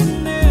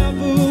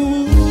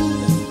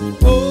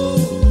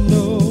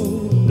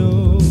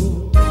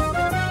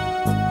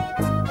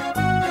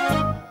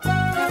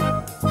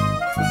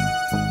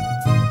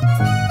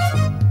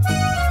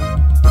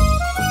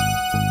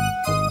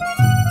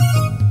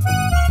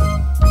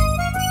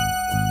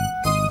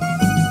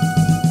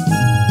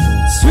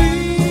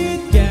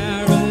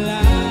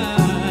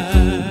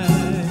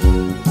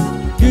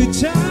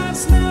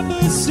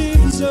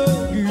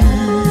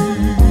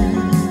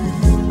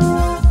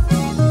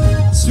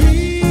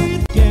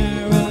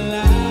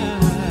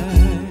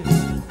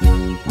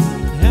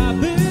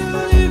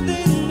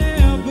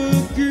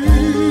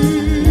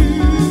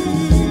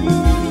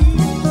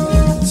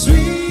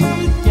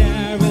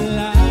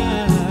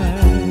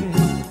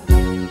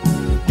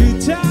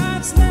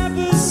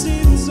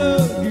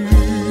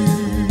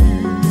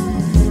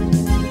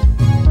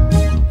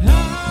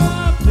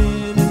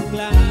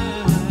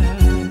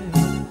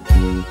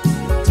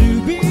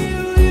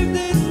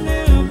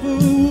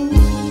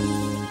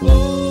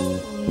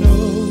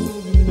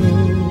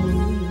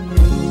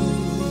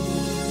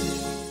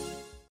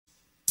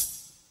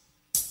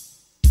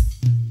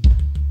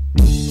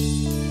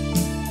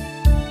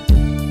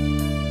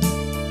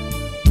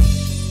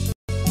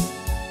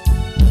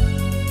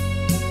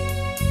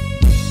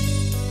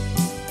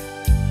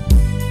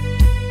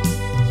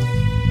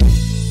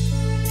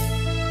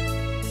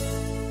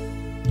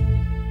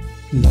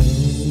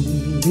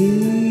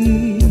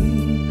Lonely,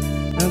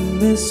 I'm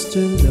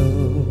Mr.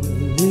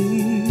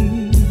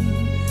 Lonely.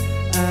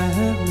 I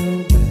have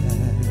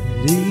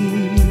nobody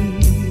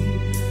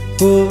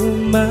for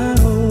my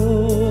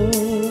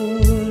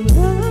own.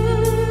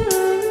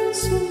 I'm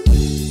so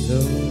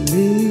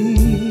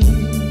lonely,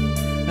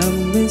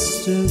 I'm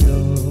Mr.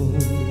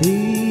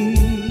 Lonely.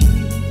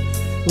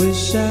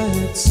 Wish I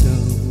had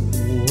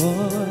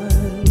someone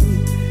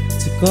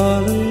to call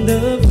on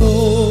the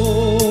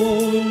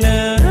phone.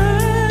 Now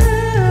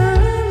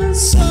I'm a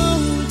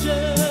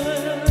soldier,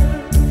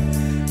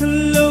 a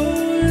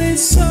lonely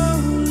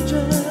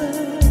soldier,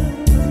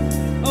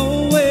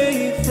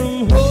 away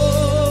from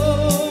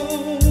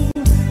home,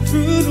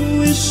 through the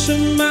wish of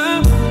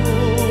my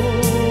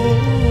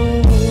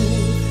home.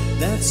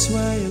 That's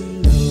why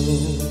I'm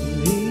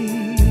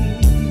lonely,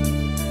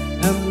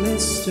 I'm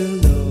Mr.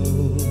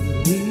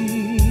 Lonely.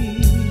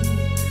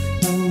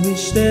 I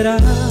wish that I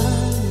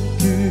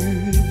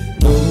could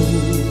go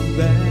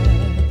back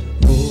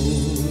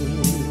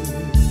home.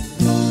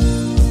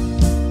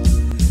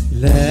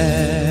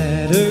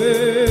 Letters,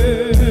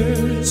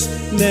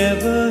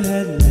 never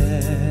had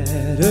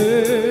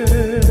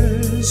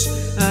letters.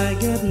 I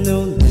get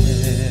no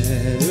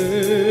letters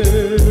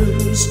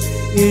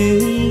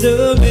in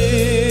the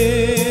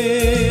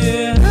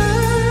mail.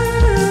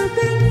 I've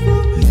been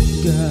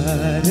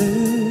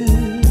forgotten,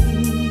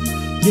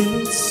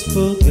 yes,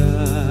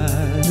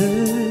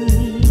 forgotten.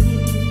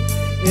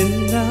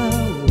 And I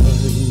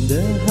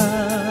wonder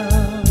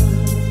how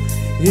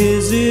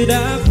is it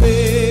I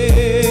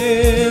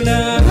feel.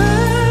 I'm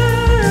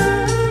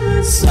a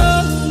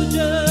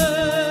soldier,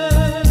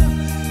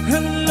 a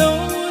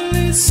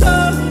lonely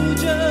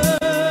soldier,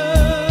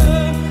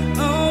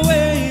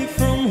 away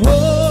from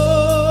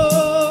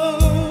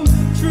home,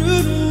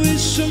 through the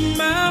wish of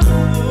my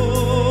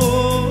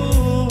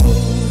home.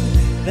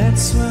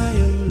 That's why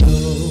I'm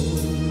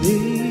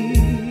lonely,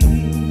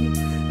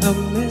 I'm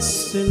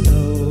Mr.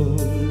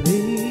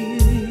 Lonely.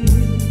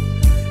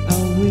 I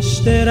wish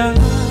that I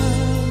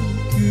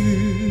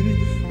could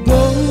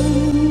go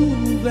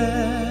back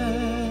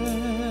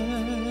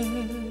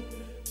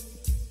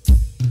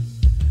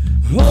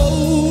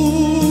home.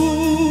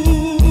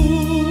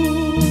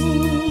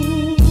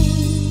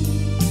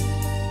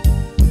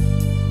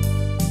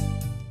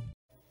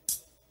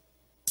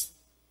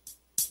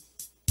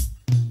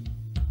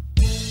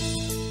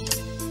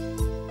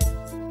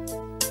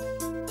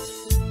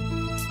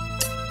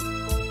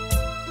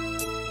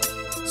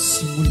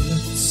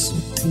 Simula't sa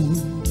pool,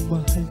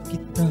 mahal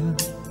kita,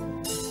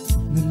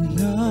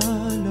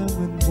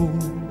 nalalaman mo,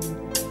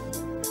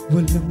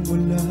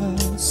 walang-wala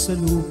sa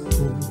loob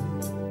ko,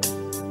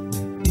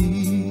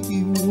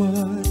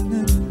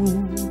 naiiwanan mo,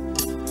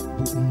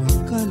 buong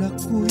akala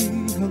ko'y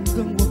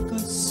hanggang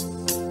wakas,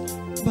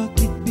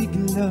 bakit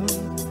biglang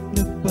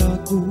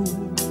nagbago?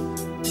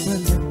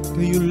 Balat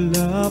kayo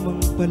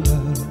lamang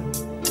pala,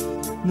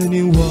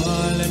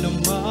 naniwala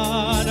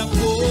naman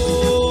ako.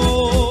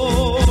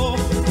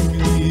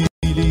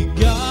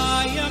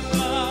 Niligaya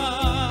ka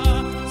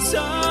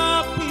sa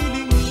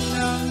piling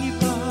ng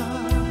iba,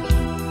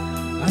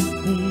 at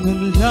kung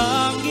ang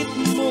langit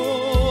mo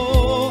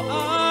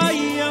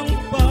ay ang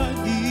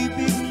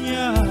pag-ibig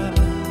niya,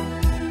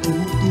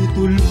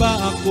 tututol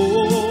ba ako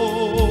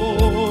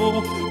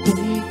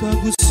kung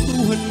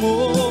kagustuhan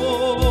mo?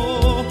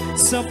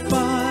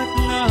 Sapat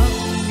na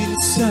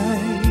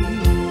minsay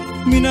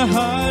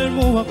minahal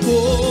mo ako.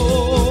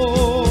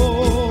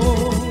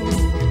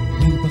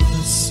 May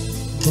bakas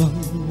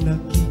bang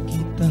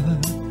nakikita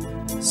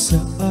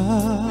sa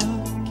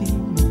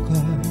aking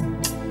mukha?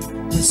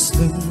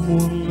 Masdan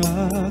mo ang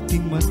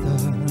aking mata,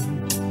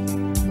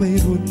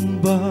 mayroon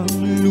bang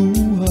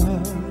luha?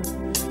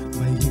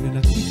 May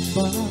hinanakit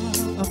ba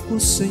ako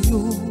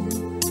sa'yo?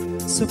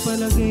 Sa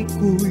palagay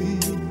ko'y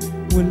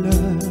wala.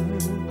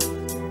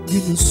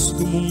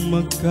 Ginusto mong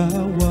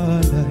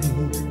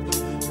magkawalay,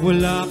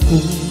 wala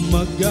akong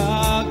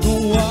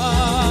magagawa.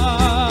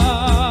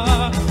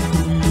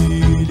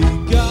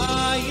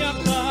 Liligaya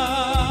ka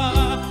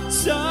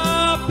sa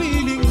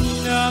piling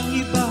ng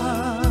iba,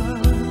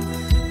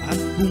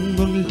 at kung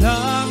ang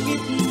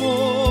langit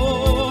mo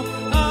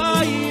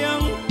ay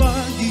ang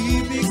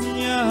pag-ibig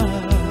niya,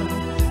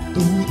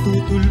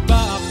 tututol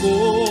ba ako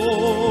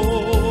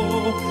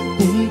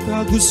kung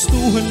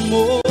kagustuhan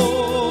mo?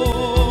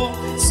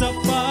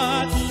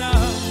 Sapat na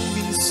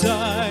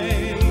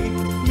minsay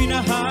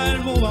minahal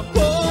mo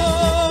ako.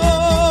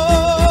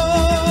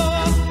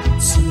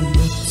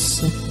 Sulat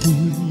sa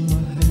pool,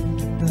 mahal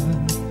kita,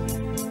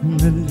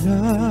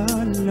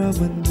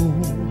 nalalaman mo,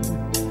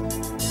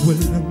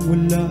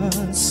 walang-wala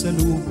sa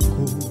loob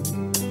ko,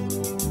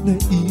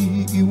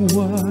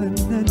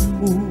 naiiwanan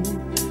mo,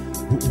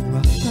 buong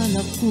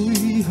akala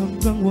ko'y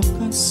hanggang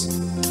wakas,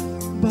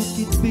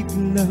 bakit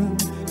biglang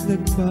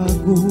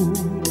nagbago?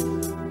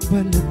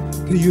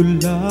 Balat kayo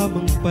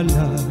lamang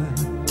pala,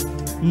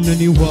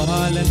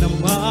 naniwala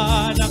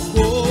naman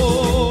ako.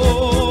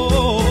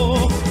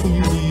 Kung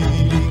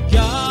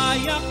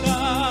liligaya ka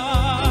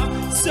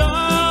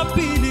sa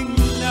piling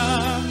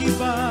ng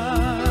iba,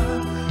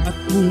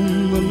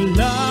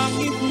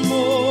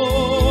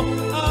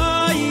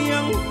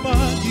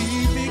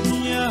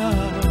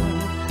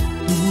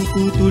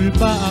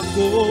 ba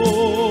ako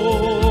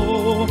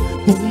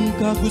kung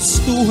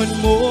kagustuhan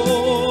mo?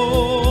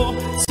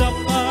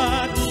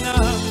 Sapat na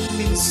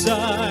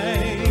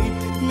minsay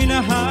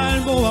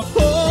minahal mo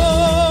ako.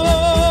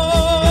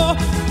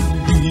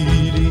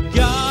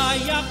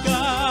 Liligaya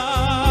ka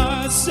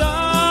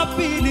sa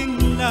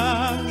piling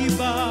ng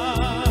iba,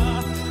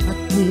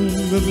 at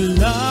kung ang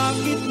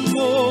langit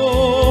mo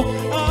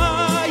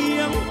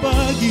ay ang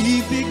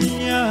pag-ibig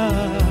niya,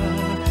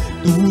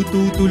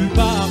 tututol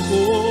pa ako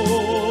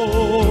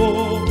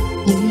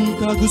kung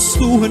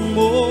kagustuhan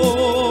mo.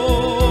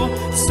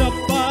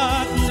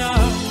 Sapat na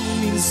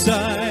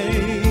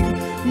minsay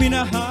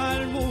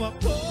minahal mo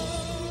ako.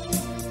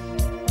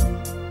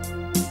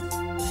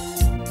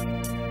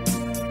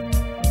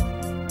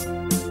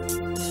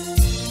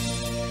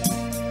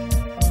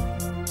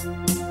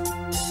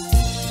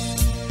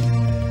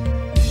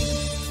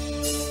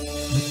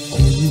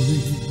 Ako'y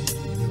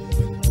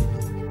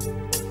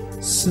nagbalik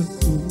sa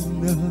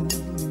unang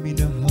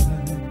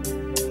minahal,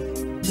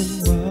 nang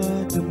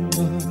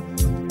madama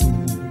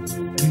ang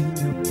tunay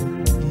na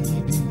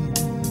pag-ibig.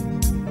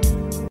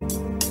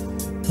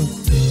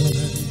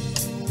 Pagkat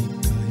di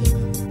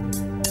kayang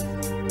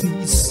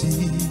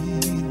tiisin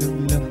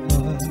ang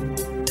lahat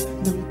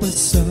ng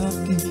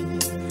pasakit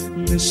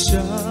na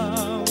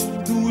siyang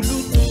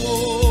dulot mo.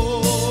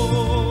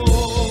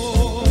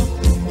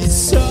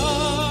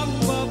 Isang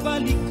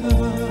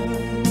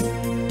babalikan,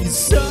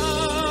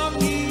 isang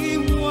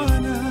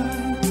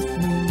iwanan,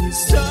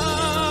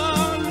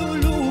 isang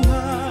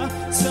luluha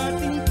sa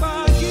ating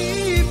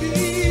pag-ibig.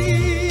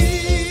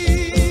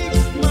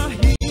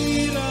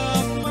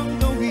 Mahirap mang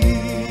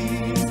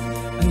gawin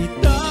ay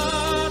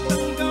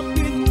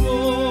tatanggapin ko,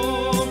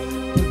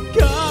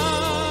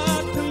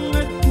 pagkat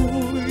hangad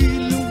ko'y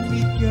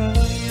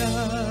lumigaya.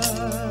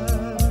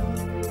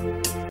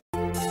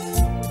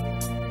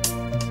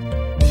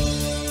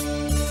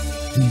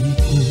 Di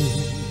ko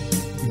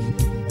ibig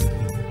na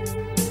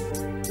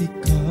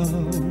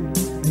ikaw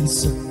ay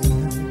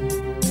saktan,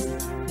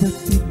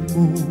 batid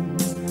mo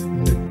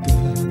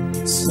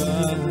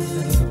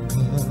nagkasala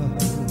ka.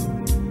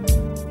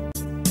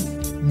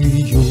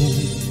 Ngayon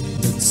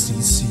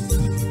nagsisi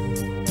ka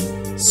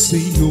sa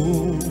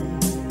iyong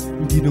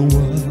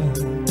ginawa,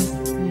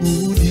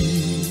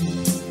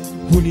 ngunit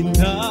huli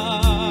na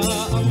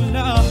ang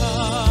lahat.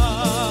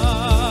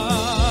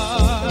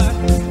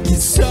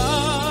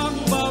 Isang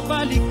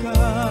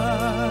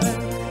babalikan,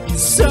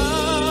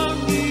 isang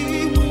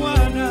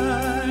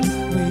iwanan,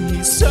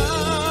 may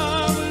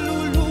isang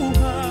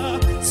luluha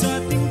sa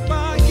ating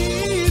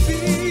pag-ibig.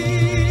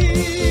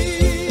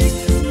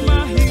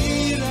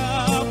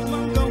 Mahirap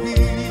mang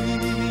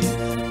gawin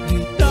ay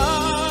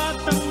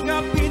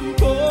tatanggapin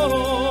ko,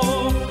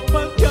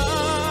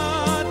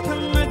 pagkat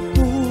hangad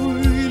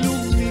ko'y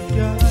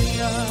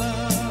lumigaya.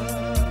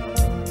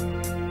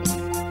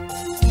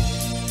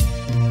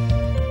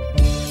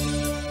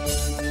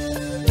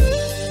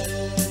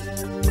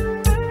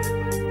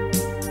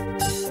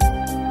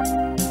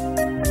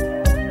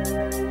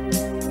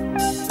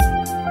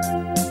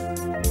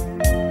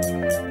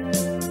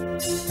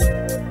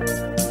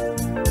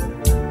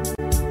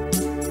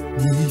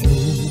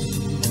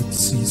 Ngayon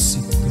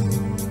nagsisi ka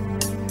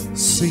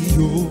sa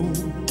iyong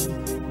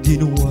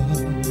ginawa,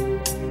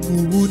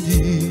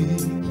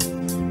 ngunit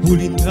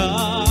huli na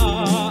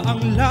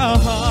ang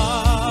lahat.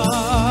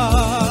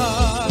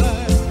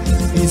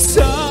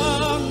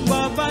 Isang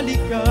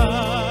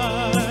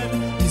babalikan,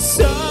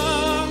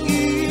 isang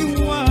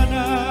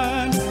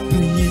iwanan,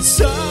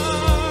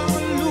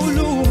 isang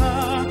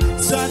luluha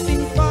sa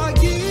ating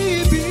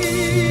pag-ibig.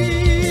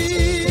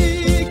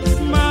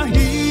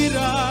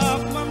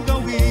 Mahirap mang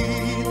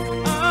gawin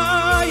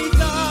ay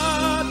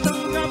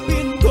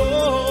tatanggapin ko,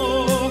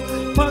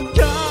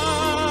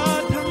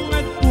 pagkat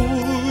hangad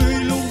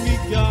ko'y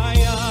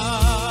lumigaya.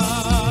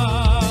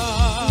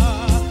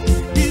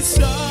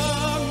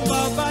 Isang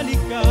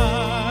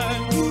babalikan,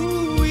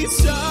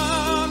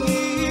 isang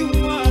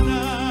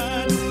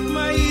iwanan,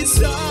 may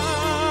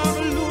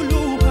isang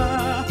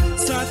luluha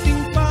sa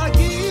ating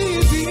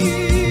pag-ibig.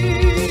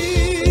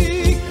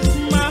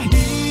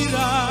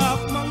 Mahirap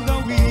mang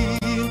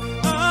gawin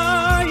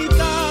ay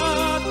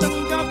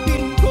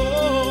tatanggapin ko,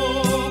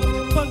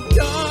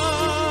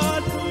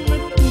 pagkat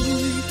hangad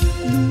ko'y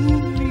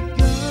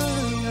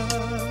lumigaya.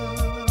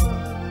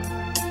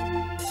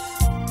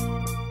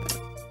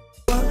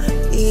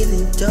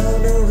 Eating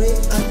totally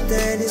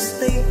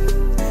authentically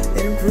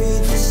and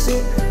breathe the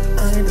shit.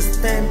 I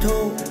understand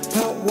all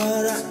about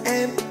what I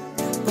am,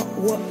 but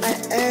what I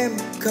am.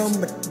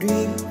 Come my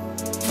dream,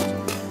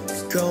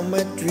 come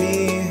my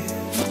dream.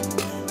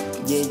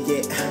 Yeah,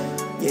 yeah,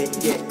 yeah,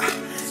 yeah,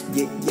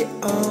 yeah, yeah.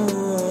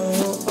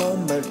 Oh,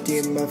 my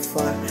dream, my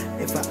fire.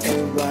 If I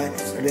ain't right,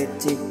 let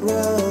it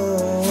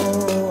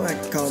roll. I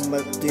come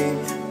my dream,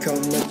 come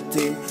my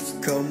dream,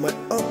 come my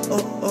oh,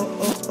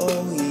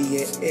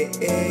 yeah,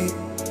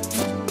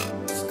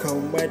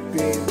 come my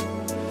dream.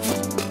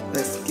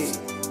 Let's get.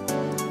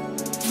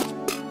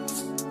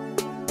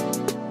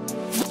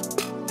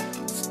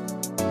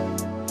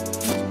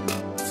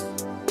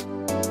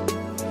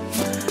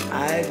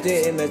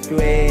 my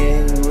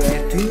dream,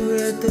 where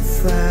to the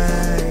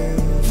fire,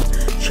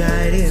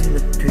 shine in my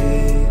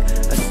dream.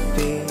 I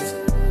speak,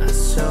 I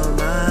saw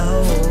my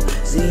home,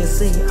 see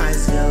I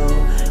saw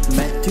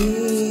my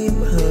dream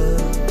her.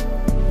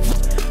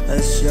 I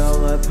saw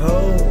my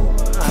pole,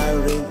 I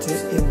read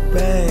it in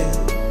bed.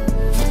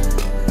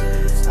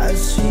 I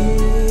see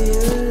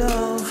you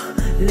love,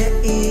 let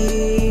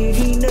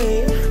it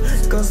name,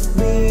 cause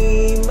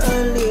me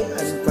only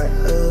and by a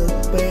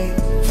bed.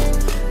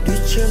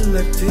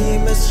 My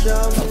dream is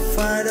show my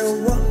father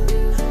walk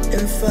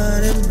and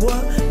find and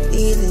walk,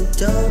 eating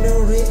down the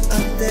read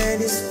after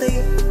this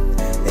thing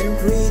and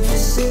read the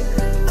shit.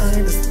 I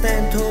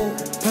understand all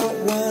about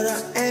what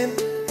I am,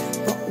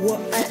 but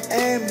what I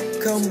am.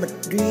 Come my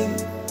dream,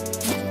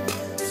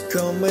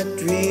 come my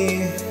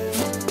dream.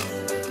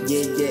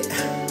 Yeah, yeah,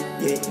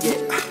 yeah, yeah,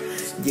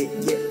 yeah,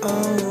 yeah.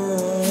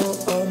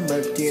 Oh, my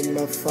dream,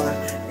 my fire.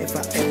 If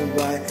I am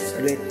white,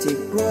 let it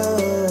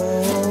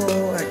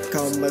grow. I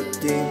come my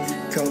dream.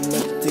 Come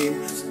my dream,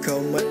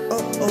 come my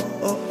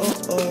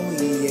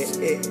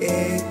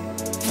yeah.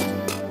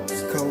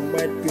 Come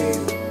my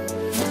dream,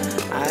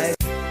 I.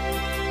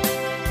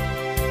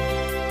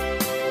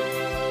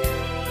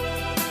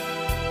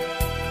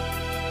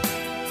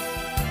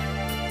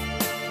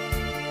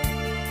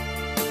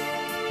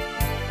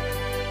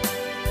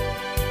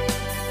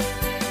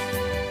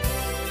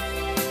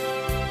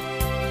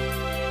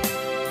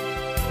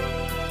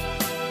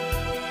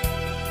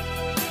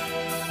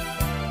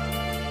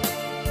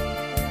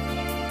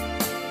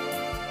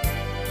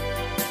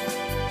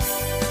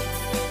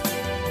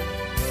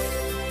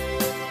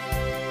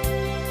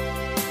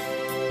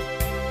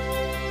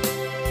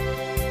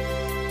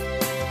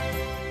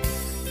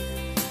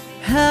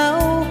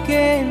 How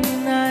can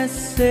I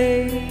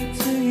say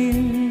to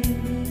you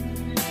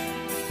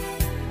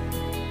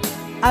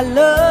I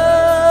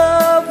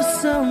love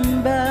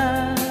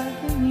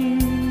somebody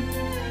new?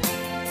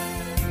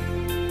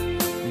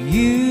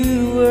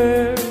 You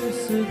were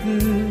so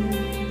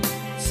good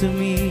to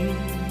me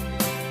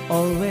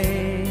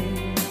always.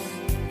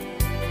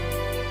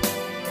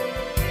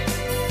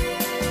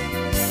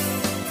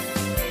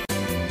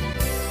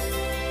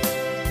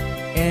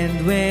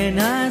 And when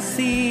I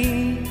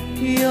see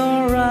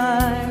your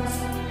eyes,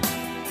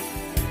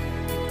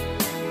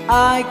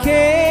 I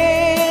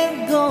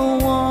can't go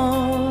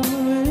on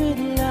with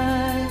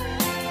life.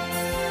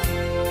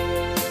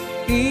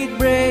 It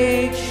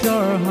breaks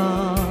your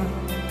heart,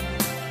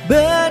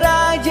 but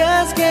I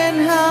just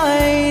can't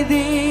hide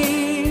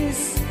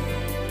this.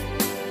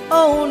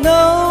 Oh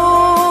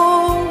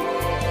no,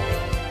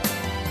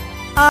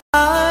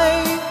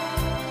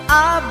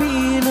 I've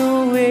been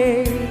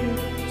away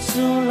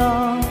so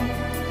long.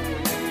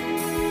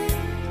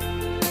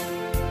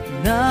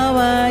 Now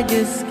I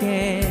just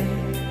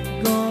can't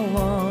go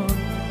on.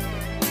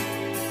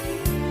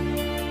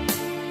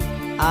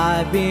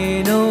 I've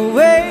been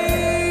away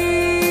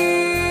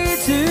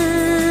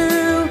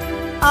too.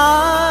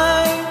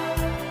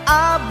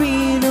 I've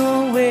been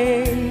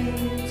away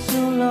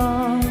so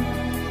long.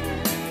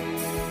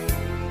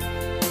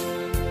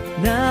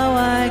 Now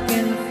I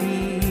can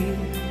feel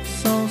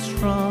so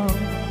strong.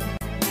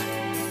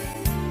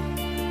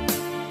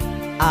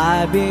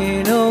 I've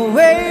been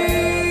away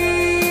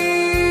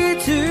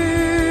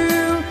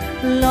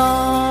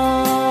long.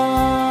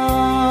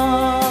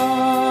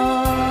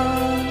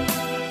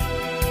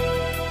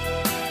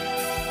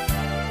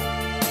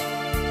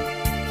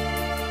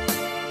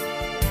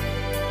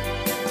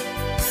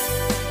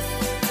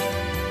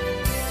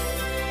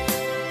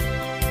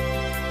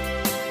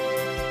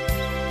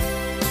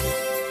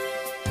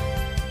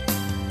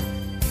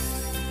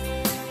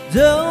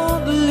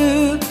 Don't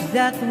look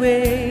that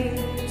way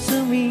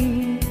to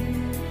me.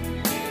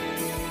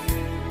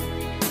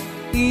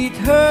 It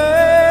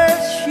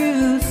hurts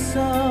you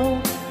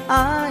so,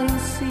 I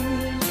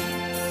see,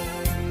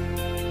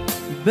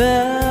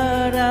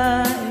 but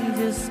I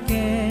just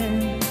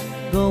can't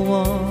go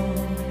on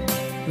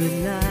with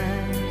life.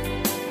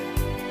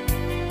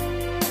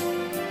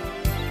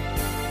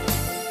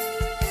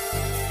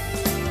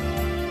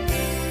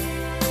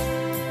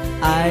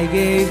 I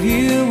gave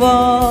you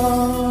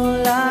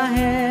all I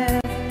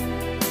have,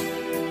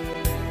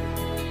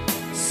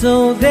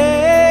 so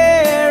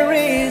there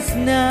is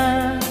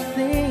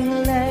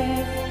nothing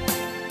left.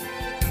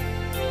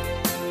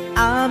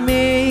 I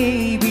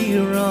may be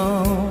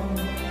wrong,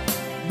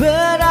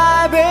 but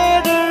I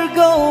better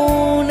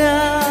go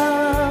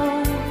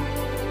now.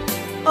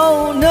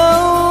 Oh no,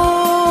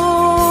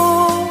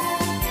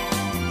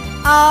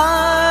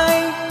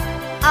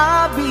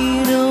 I've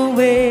been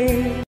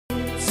away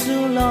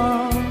too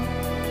long.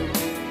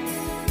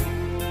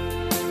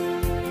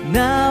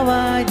 Now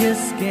I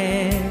just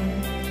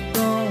can't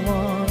go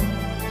on.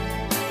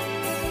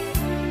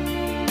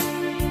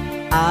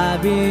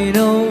 I've been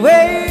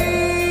away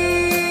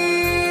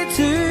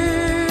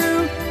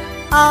too.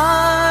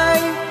 I've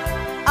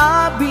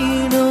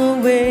been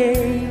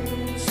away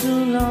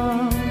too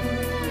long.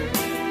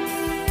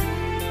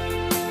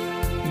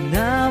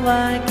 Now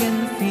I can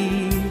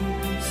feel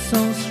so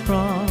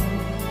strong.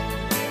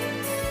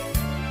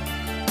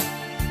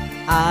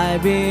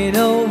 I've been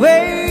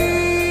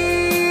away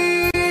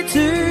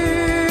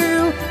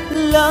too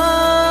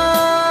long.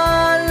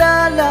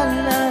 La la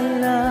la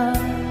la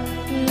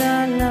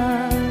la la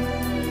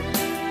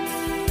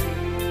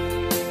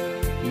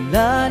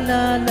la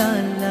la la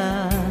la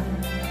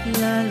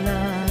la la.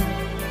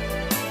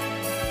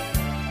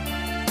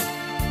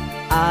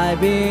 I've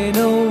been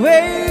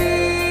away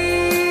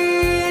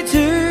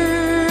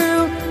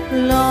too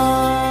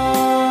long.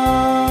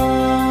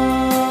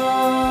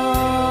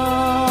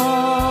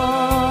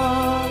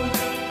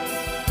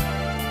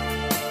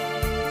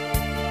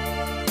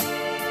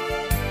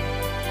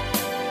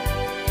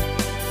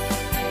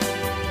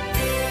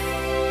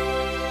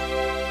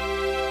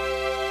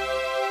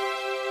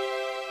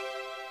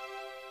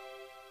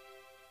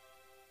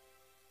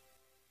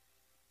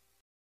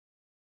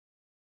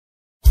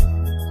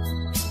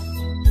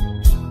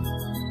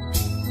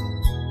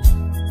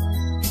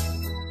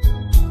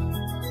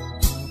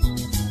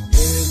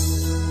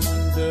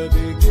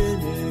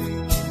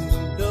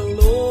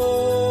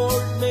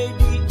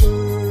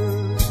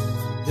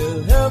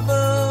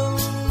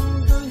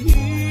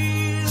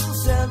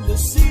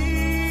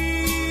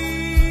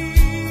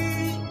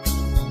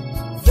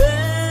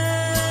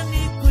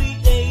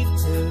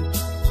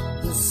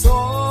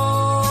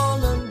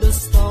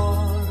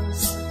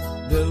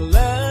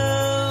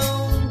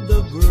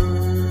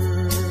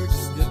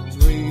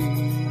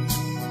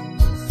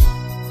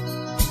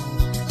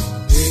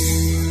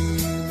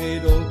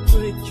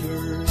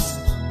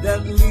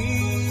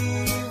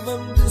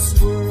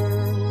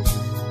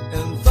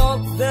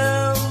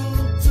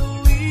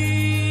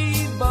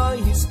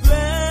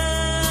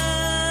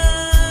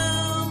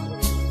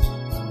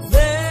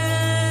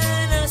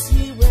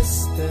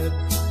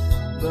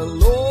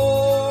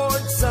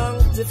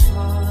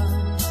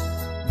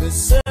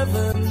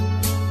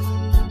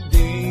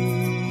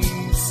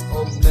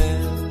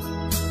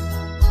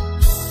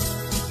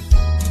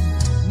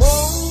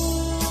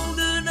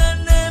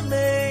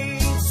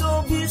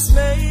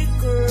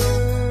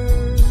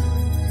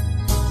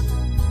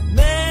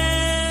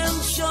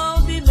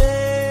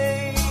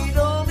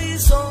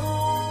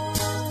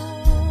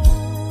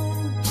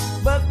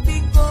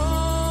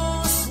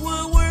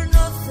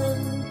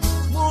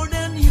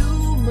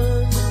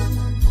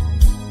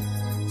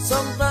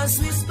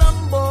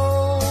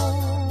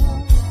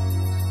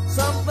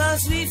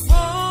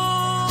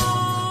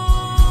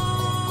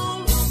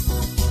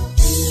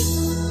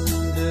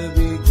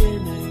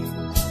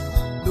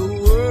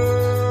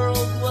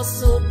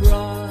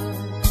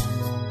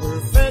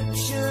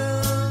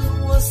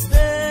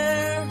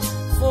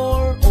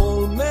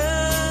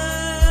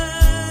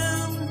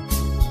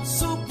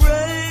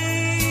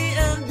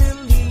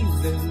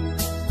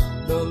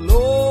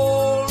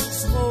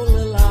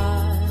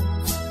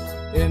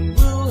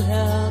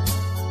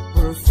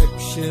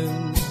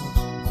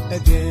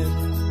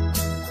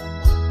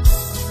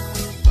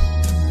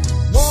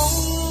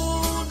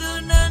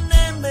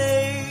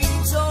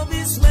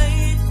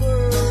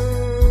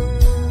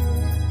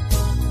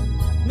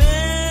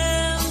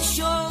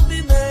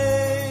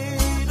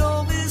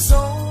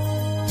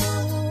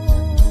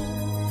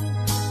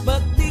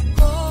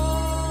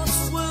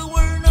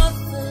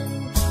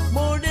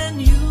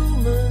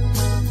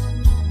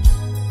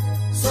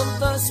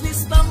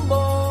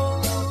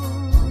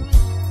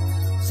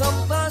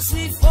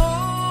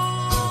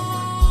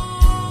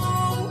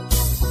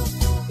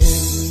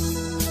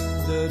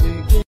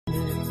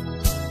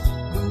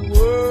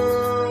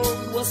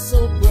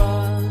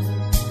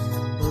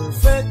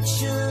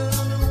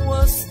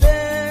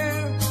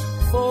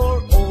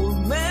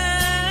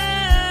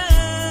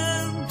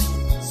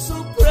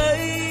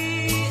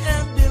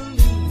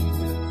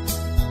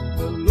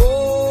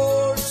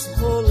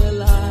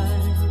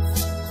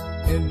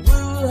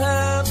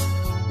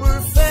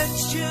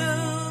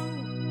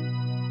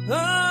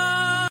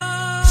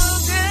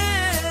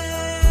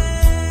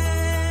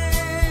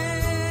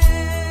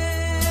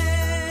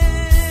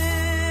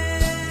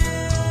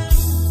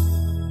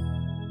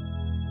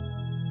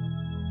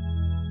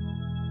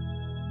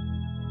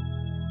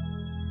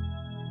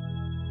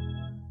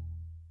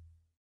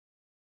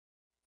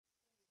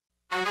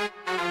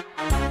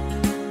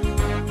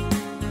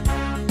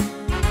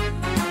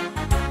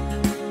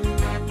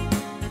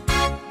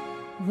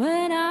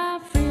 When I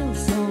feel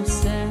so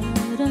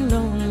sad and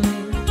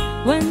lonely,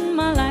 when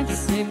my life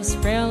seems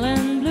frail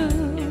and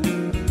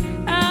blue,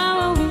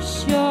 I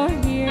wish you're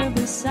here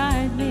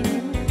beside me,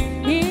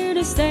 here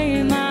to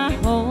stay my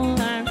whole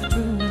life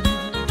through.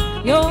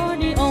 You're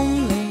the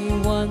only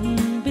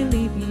one,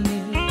 believe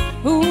me,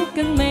 who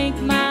can make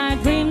my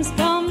dreams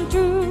come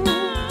true.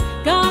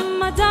 Come,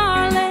 my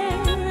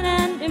darling,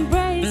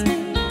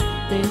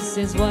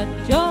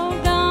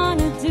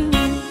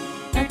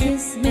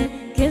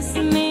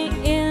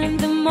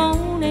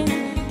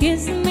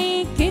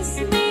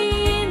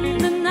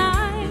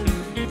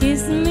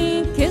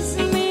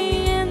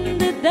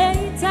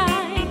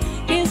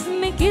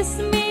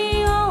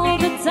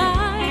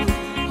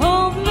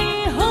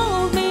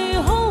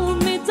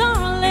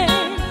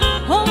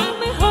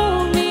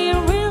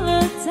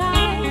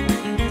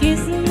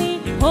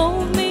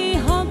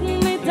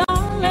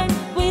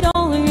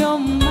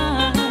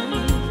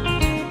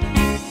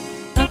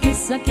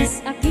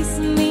 kiss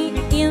me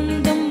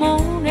in the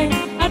morning.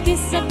 A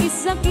kiss me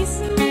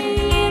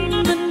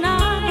in the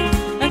night.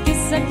 A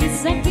kiss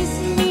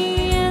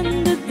me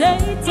in the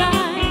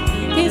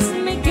daytime.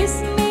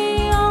 Kiss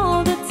me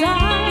all the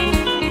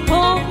time.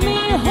 Hold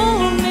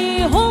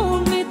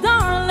me,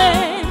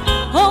 darling.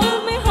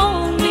 Hold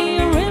me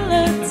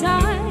really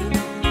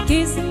tight.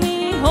 Kiss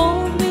me,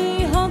 hold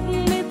me, hug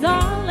me,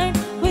 darling,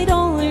 with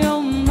all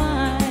your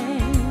might.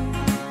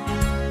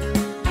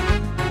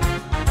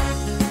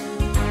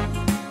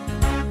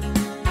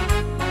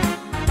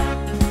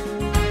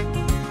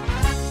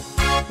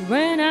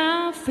 When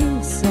I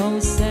feel so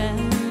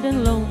sad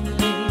and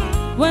lonely,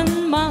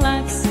 when my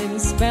life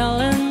seems pale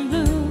and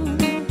blue,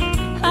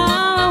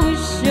 I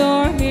wish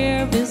you're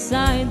here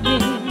beside me,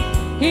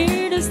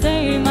 here to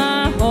stay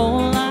my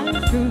whole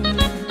life through.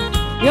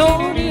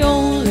 You're the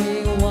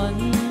only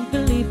one,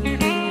 believe me,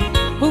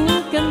 who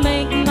can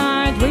make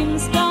my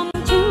dreams come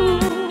true.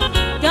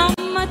 Come,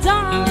 my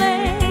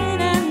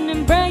darling, and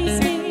embrace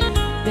me.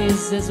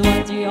 This is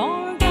what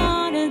you're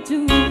gonna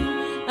do.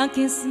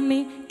 Kiss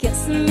me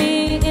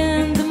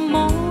in the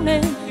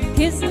morning.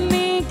 Kiss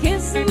me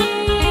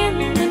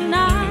in the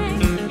night.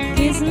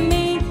 Kiss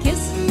me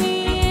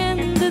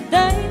in the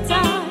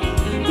daytime.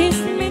 Kiss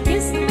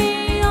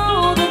me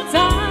all the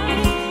time.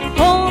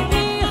 Hold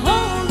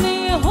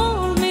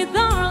me,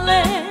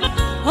 darling.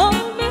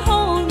 Hold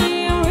me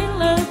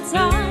real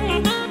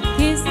tight.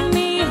 Kiss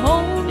me,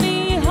 hold me,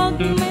 hug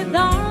me,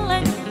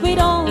 darling, with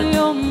all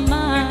your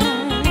might.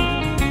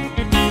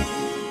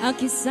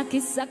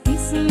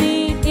 Kiss me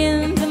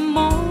in the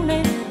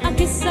morning.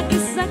 Kiss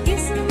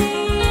me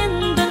in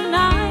the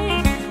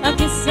night.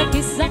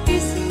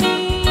 Kiss me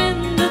in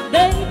the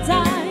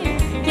daytime.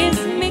 Kiss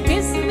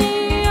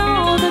me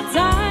all the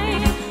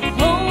time.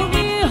 Hold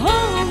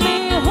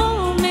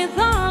me,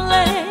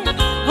 darling.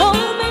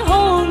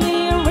 Hold me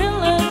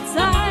real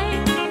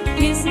tight.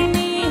 Kiss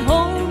me,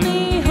 hold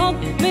me, hug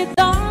me,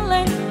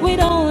 darling, with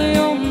all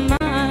your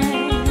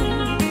might.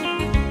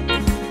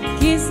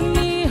 Kiss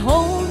me,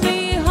 hold me,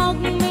 hug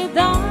me,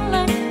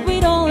 darling,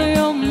 with all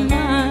your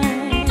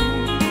might.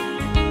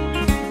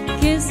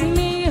 Kiss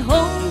me,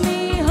 hold me,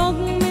 hug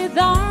me,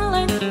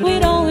 darling,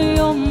 with all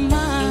your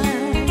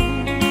might.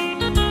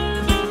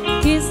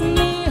 Kiss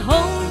me,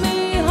 hold me,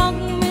 hug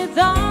me,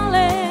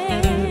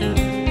 darling,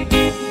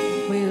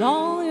 with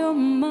all your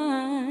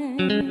might.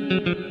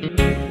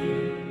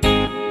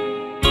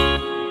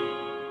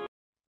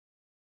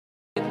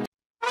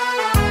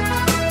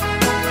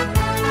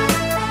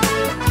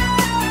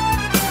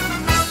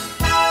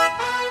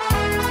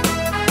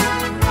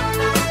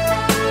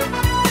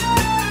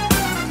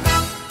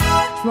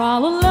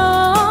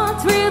 Tra-la-la,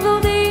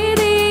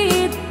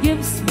 triddle-dee-dee, it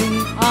gives me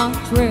a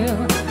thrill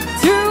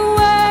to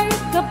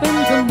wake up in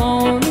the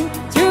morning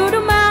to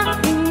the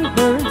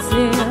mockingbirds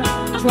here.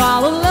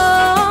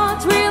 Tra-la-la,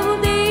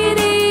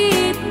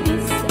 triddle-dee-dee, it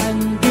is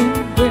and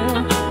goodwill.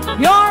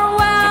 You're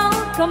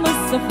welcome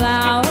as the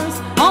flowers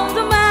on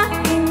the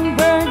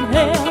mockingbird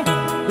hill.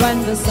 When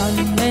the sun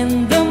in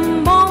the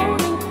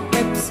morning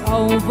creeps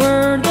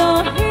over the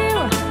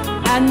hill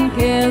and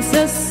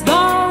kisses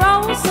the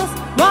roses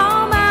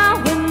from my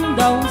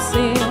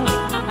windowsill,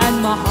 and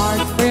my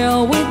heart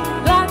filled with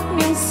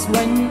gladness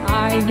when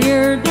I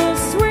hear the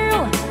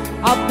thrill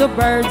of the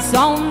birds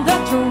on the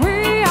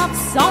tree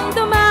ups on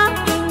the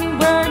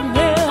mockingbird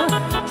hill.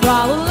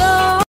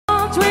 Tra-la-la,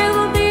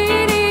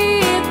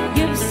 triddle-dee-dee, it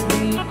gives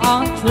me a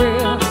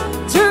thrill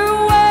to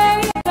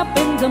wake up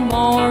in the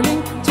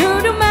morning to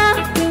the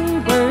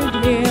mockingbird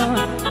hill.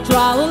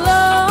 Tra-la-la,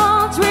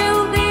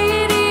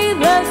 triddle-dee-dee,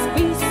 there's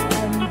peace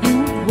and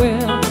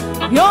goodwill.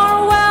 You're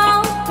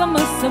welcome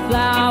as the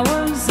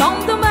flowers on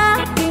the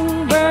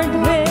mockingbird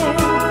hill.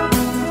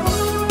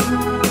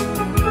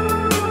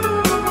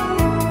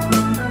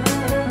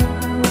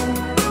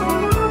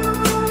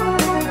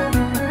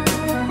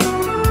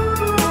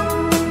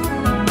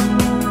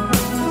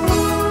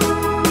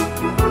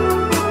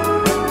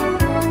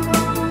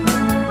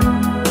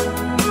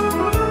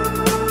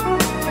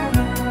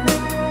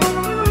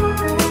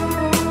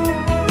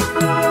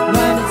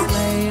 When it's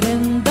late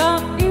in the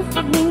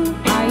evening,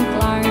 I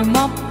climb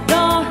up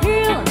the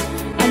hill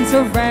and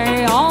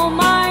survey all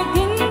my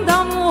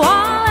kingdom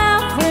while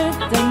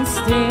everything's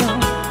still.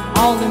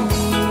 Only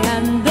me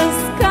and the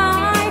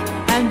sky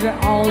and the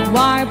old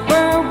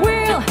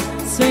whippoorwill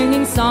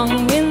singing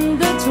song in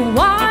the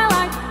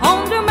twilight on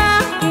the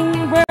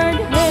mockingbird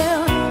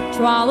hill.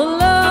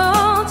 Tra-la-la,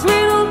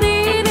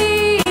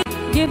 triddle-dee-dee,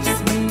 it gives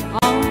me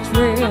a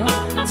thrill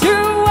to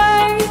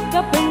wake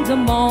up in the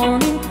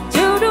morning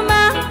to the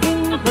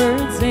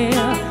mockingbird's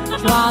hill.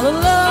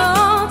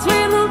 Tra-la-la,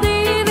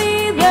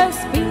 triddle-dee-dee, there's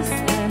peace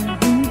and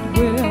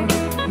goodwill.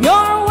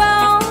 You're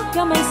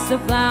welcome as the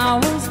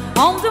flowers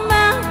on the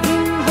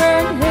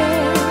mockingbird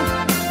hill.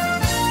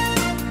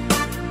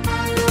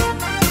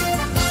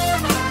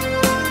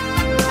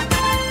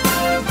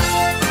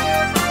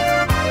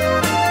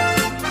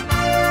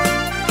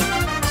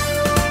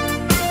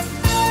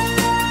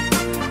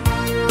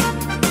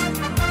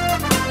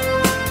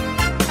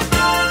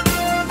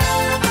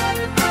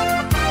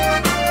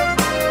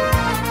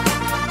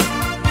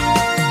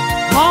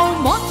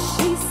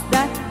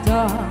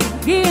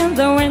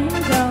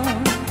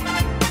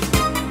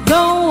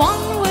 the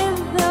one with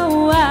the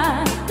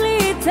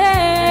waggly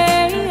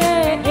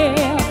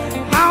tail.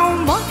 How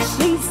much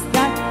is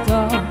that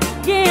dog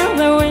in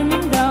the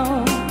window?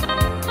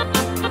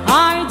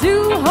 I do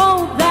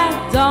hope that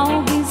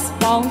dog is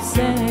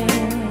falsing.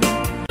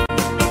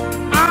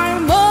 I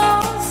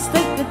must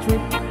take a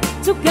trip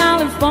to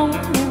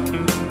California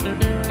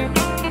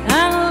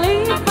and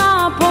leave my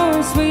poor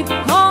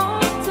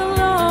sweetheart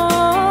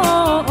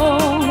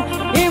alone.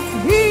 If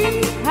he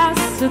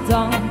has a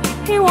dog,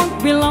 he won't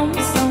be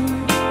lonesome,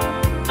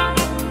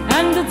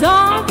 and the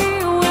doggy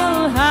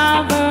will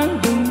have a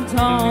good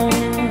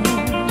time.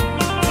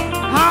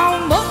 How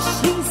much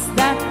is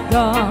that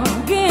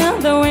dog in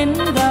the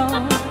window?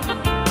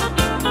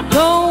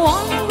 The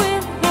one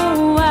with the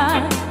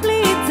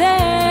waggly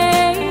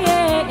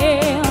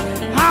tail.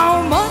 How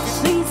much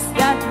is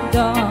that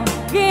dog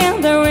in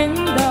the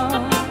window?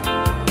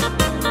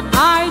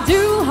 I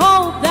do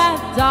hope that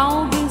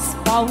dog is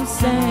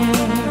falsing.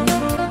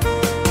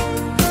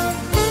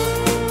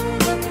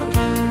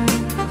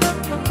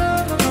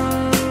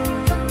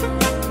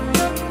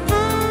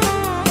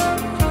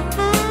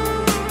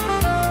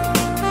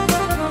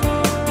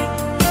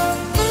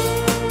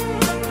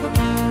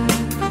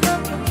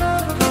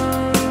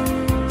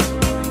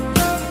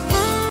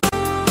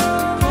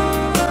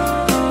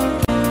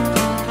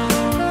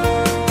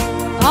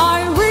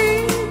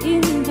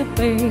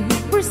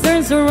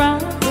 Turns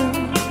around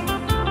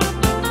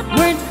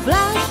with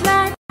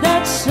flashlight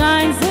that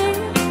shines in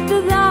the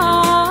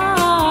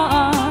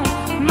dark.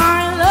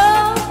 My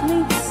love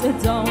needs a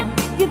dog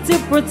to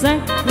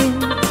protect me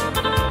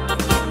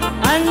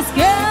and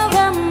scare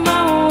them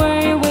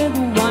away with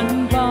one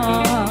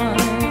bite.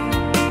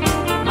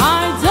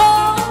 I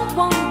don't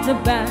want a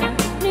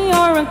bunny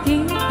or a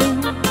kitten.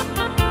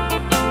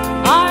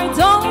 I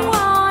don't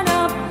want a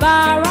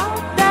barrel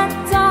that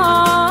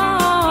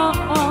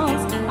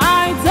talks.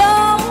 I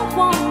don't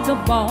want a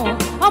ball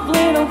of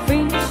little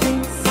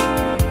fishes.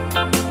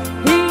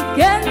 He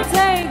can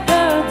take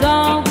the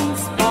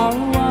dogs for a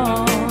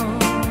walk.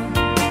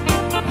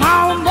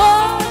 How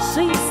much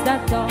is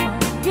that dog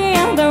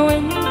in the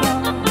window?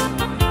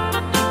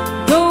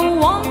 The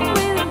one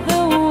with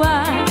the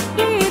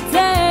waggly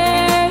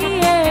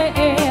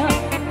tail.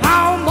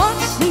 How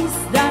much is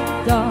that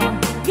dog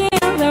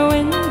in the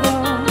window?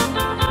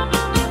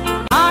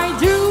 I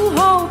do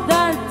hope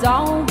that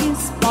dog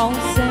is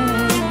falsing.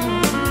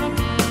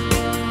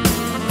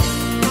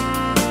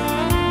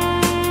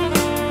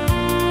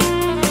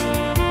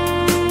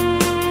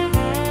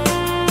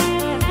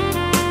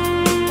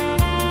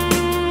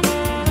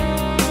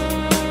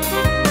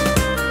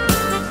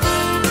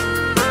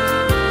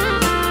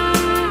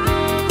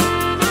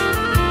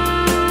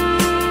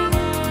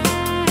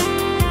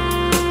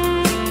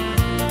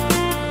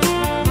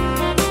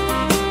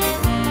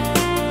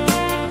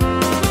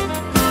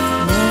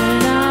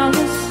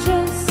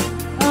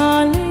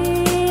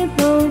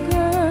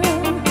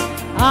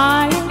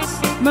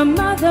 My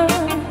mother,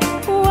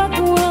 what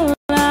will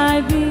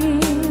I be?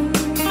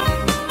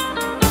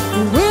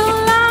 Will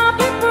I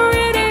be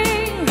pretty?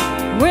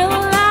 Will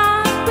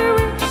I be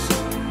rich?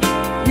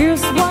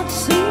 Here's what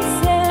she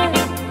said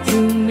to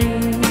me.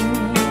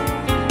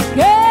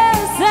 Yes,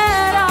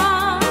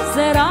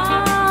 said I,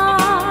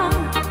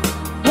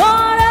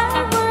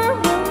 whatever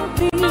will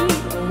be,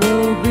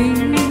 will be.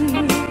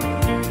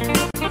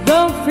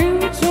 The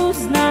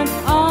future's not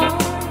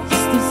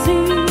ours to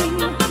see.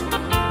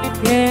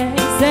 Yes,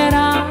 said I.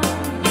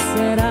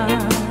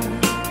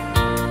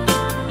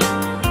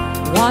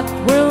 What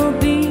will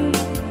be,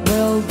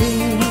 will be.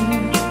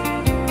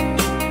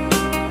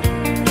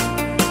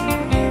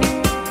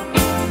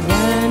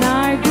 When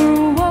I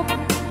grew up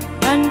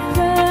and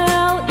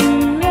fell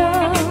in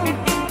love,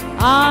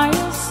 I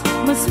asked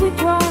my sweet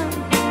wife,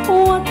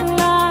 what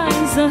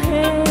lies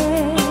ahead?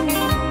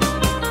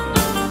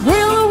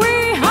 Will we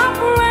have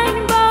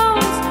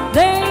rainbows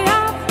day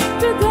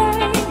after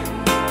day?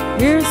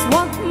 Here's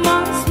what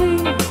my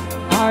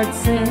sweetheart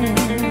said.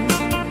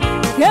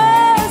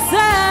 Yes,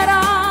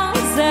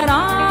 said I,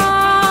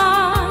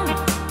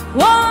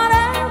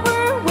 whatever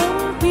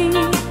will be,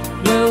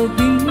 will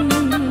be.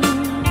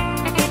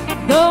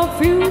 The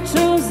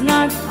future's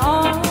not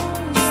ours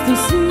to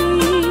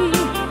see.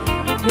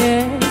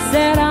 Yes,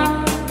 said I,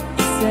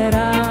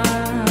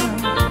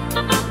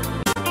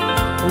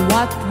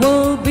 what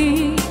will be,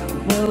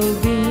 will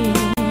be.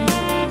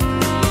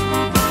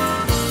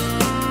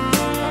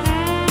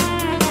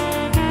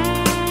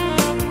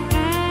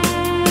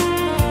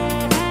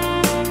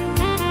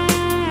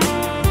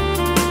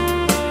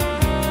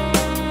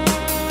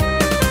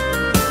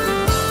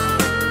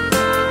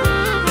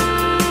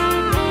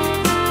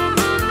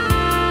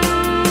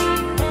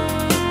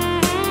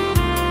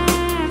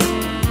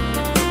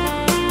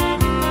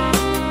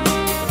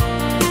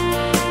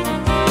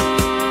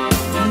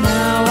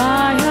 Now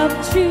I have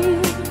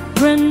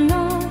children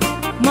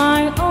of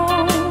my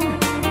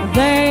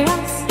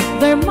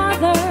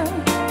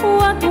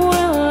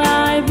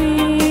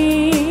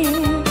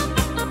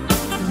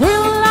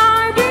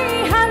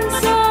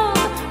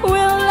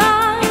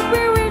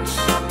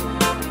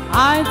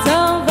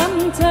tell them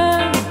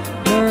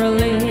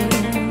tenderly,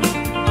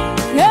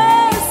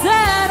 yes,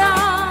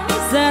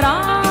 said I,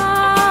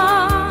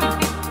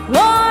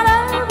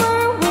 whatever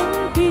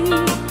will be,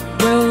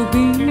 will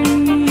be.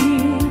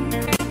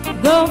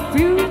 The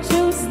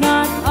future's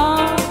not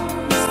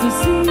ours to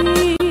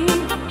see.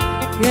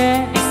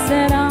 Yes,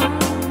 said I,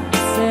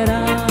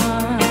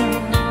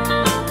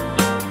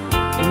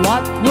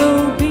 what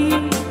will be,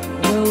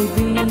 will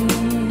be.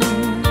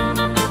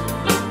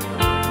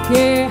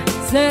 Yeah,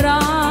 said I.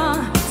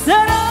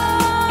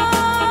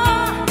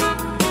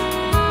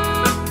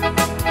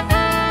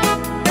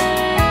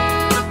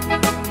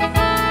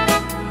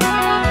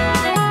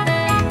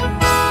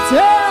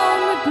 Tell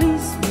me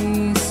please,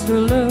 Mr.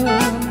 Love,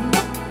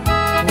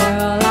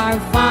 will I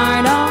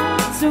find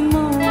out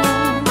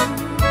tomorrow?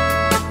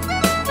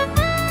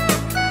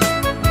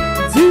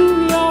 Do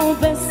your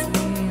best,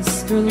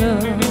 Mr.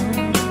 Love,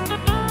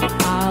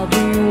 I'll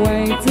be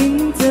waiting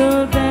till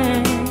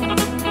then.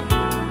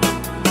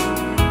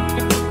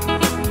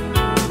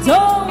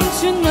 Don't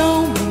you know,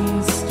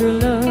 Mr.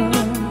 Love,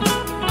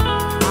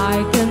 I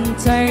can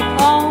take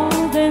all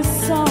this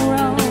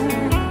sorrow.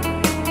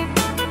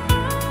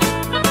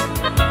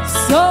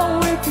 So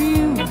if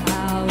you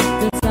have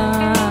the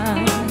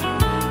time,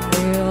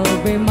 you'll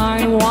be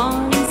mine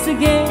once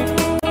again.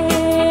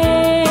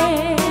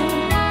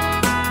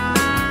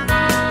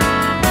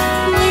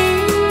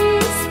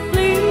 Please,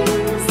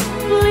 please,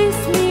 please,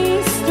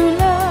 Mr.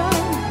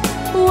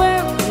 Love,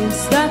 where is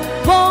that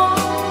boy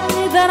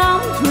that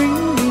I'm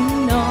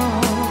dreaming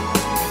of?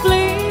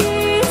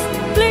 Please,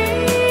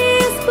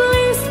 please,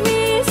 please,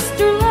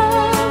 Mr.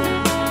 Love,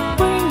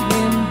 bring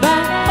him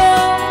back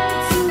home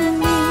to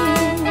me.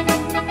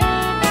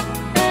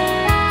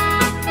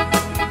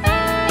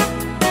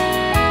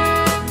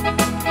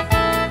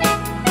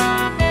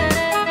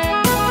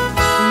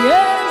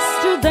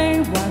 Yesterday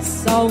was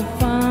so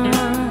fun,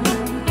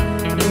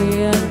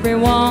 he'd be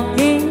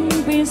walking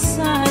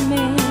beside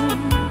me,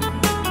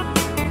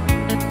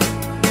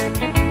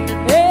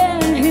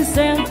 and he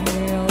said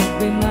he'll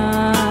be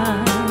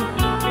mine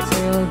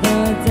till the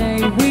day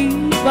we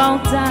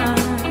both die.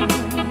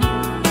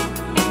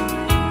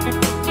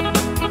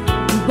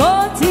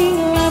 But he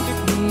left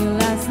me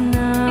last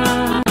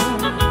night,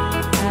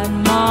 and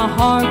my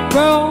heart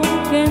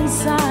broke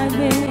inside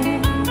me.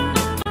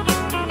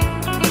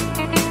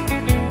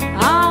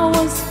 I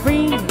was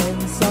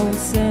feeling so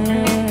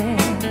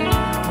sad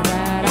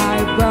that I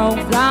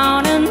broke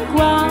down and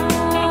cried.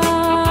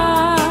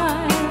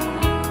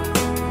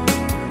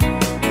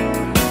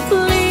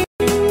 Please,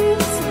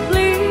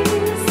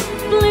 please,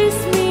 please,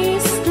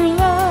 Mr.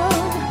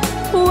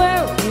 Love,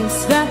 where is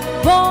that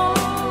boy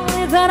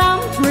that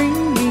I'm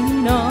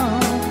dreaming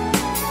of?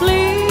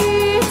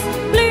 Please,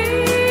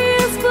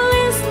 please,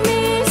 please,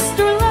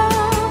 Mr.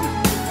 Love,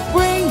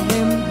 bring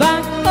him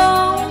back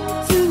home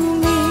to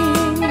me.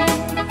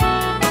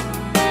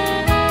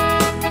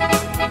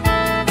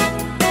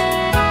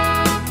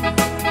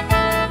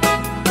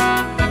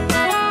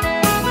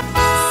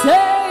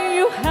 Say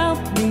you help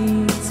me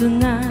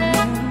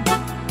tonight,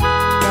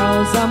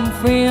 'cause I'm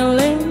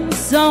feeling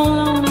so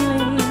lonely.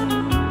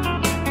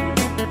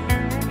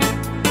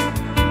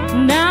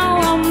 Now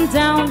I'm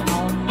down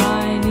on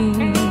my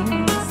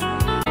knees,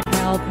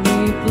 help me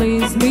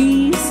please,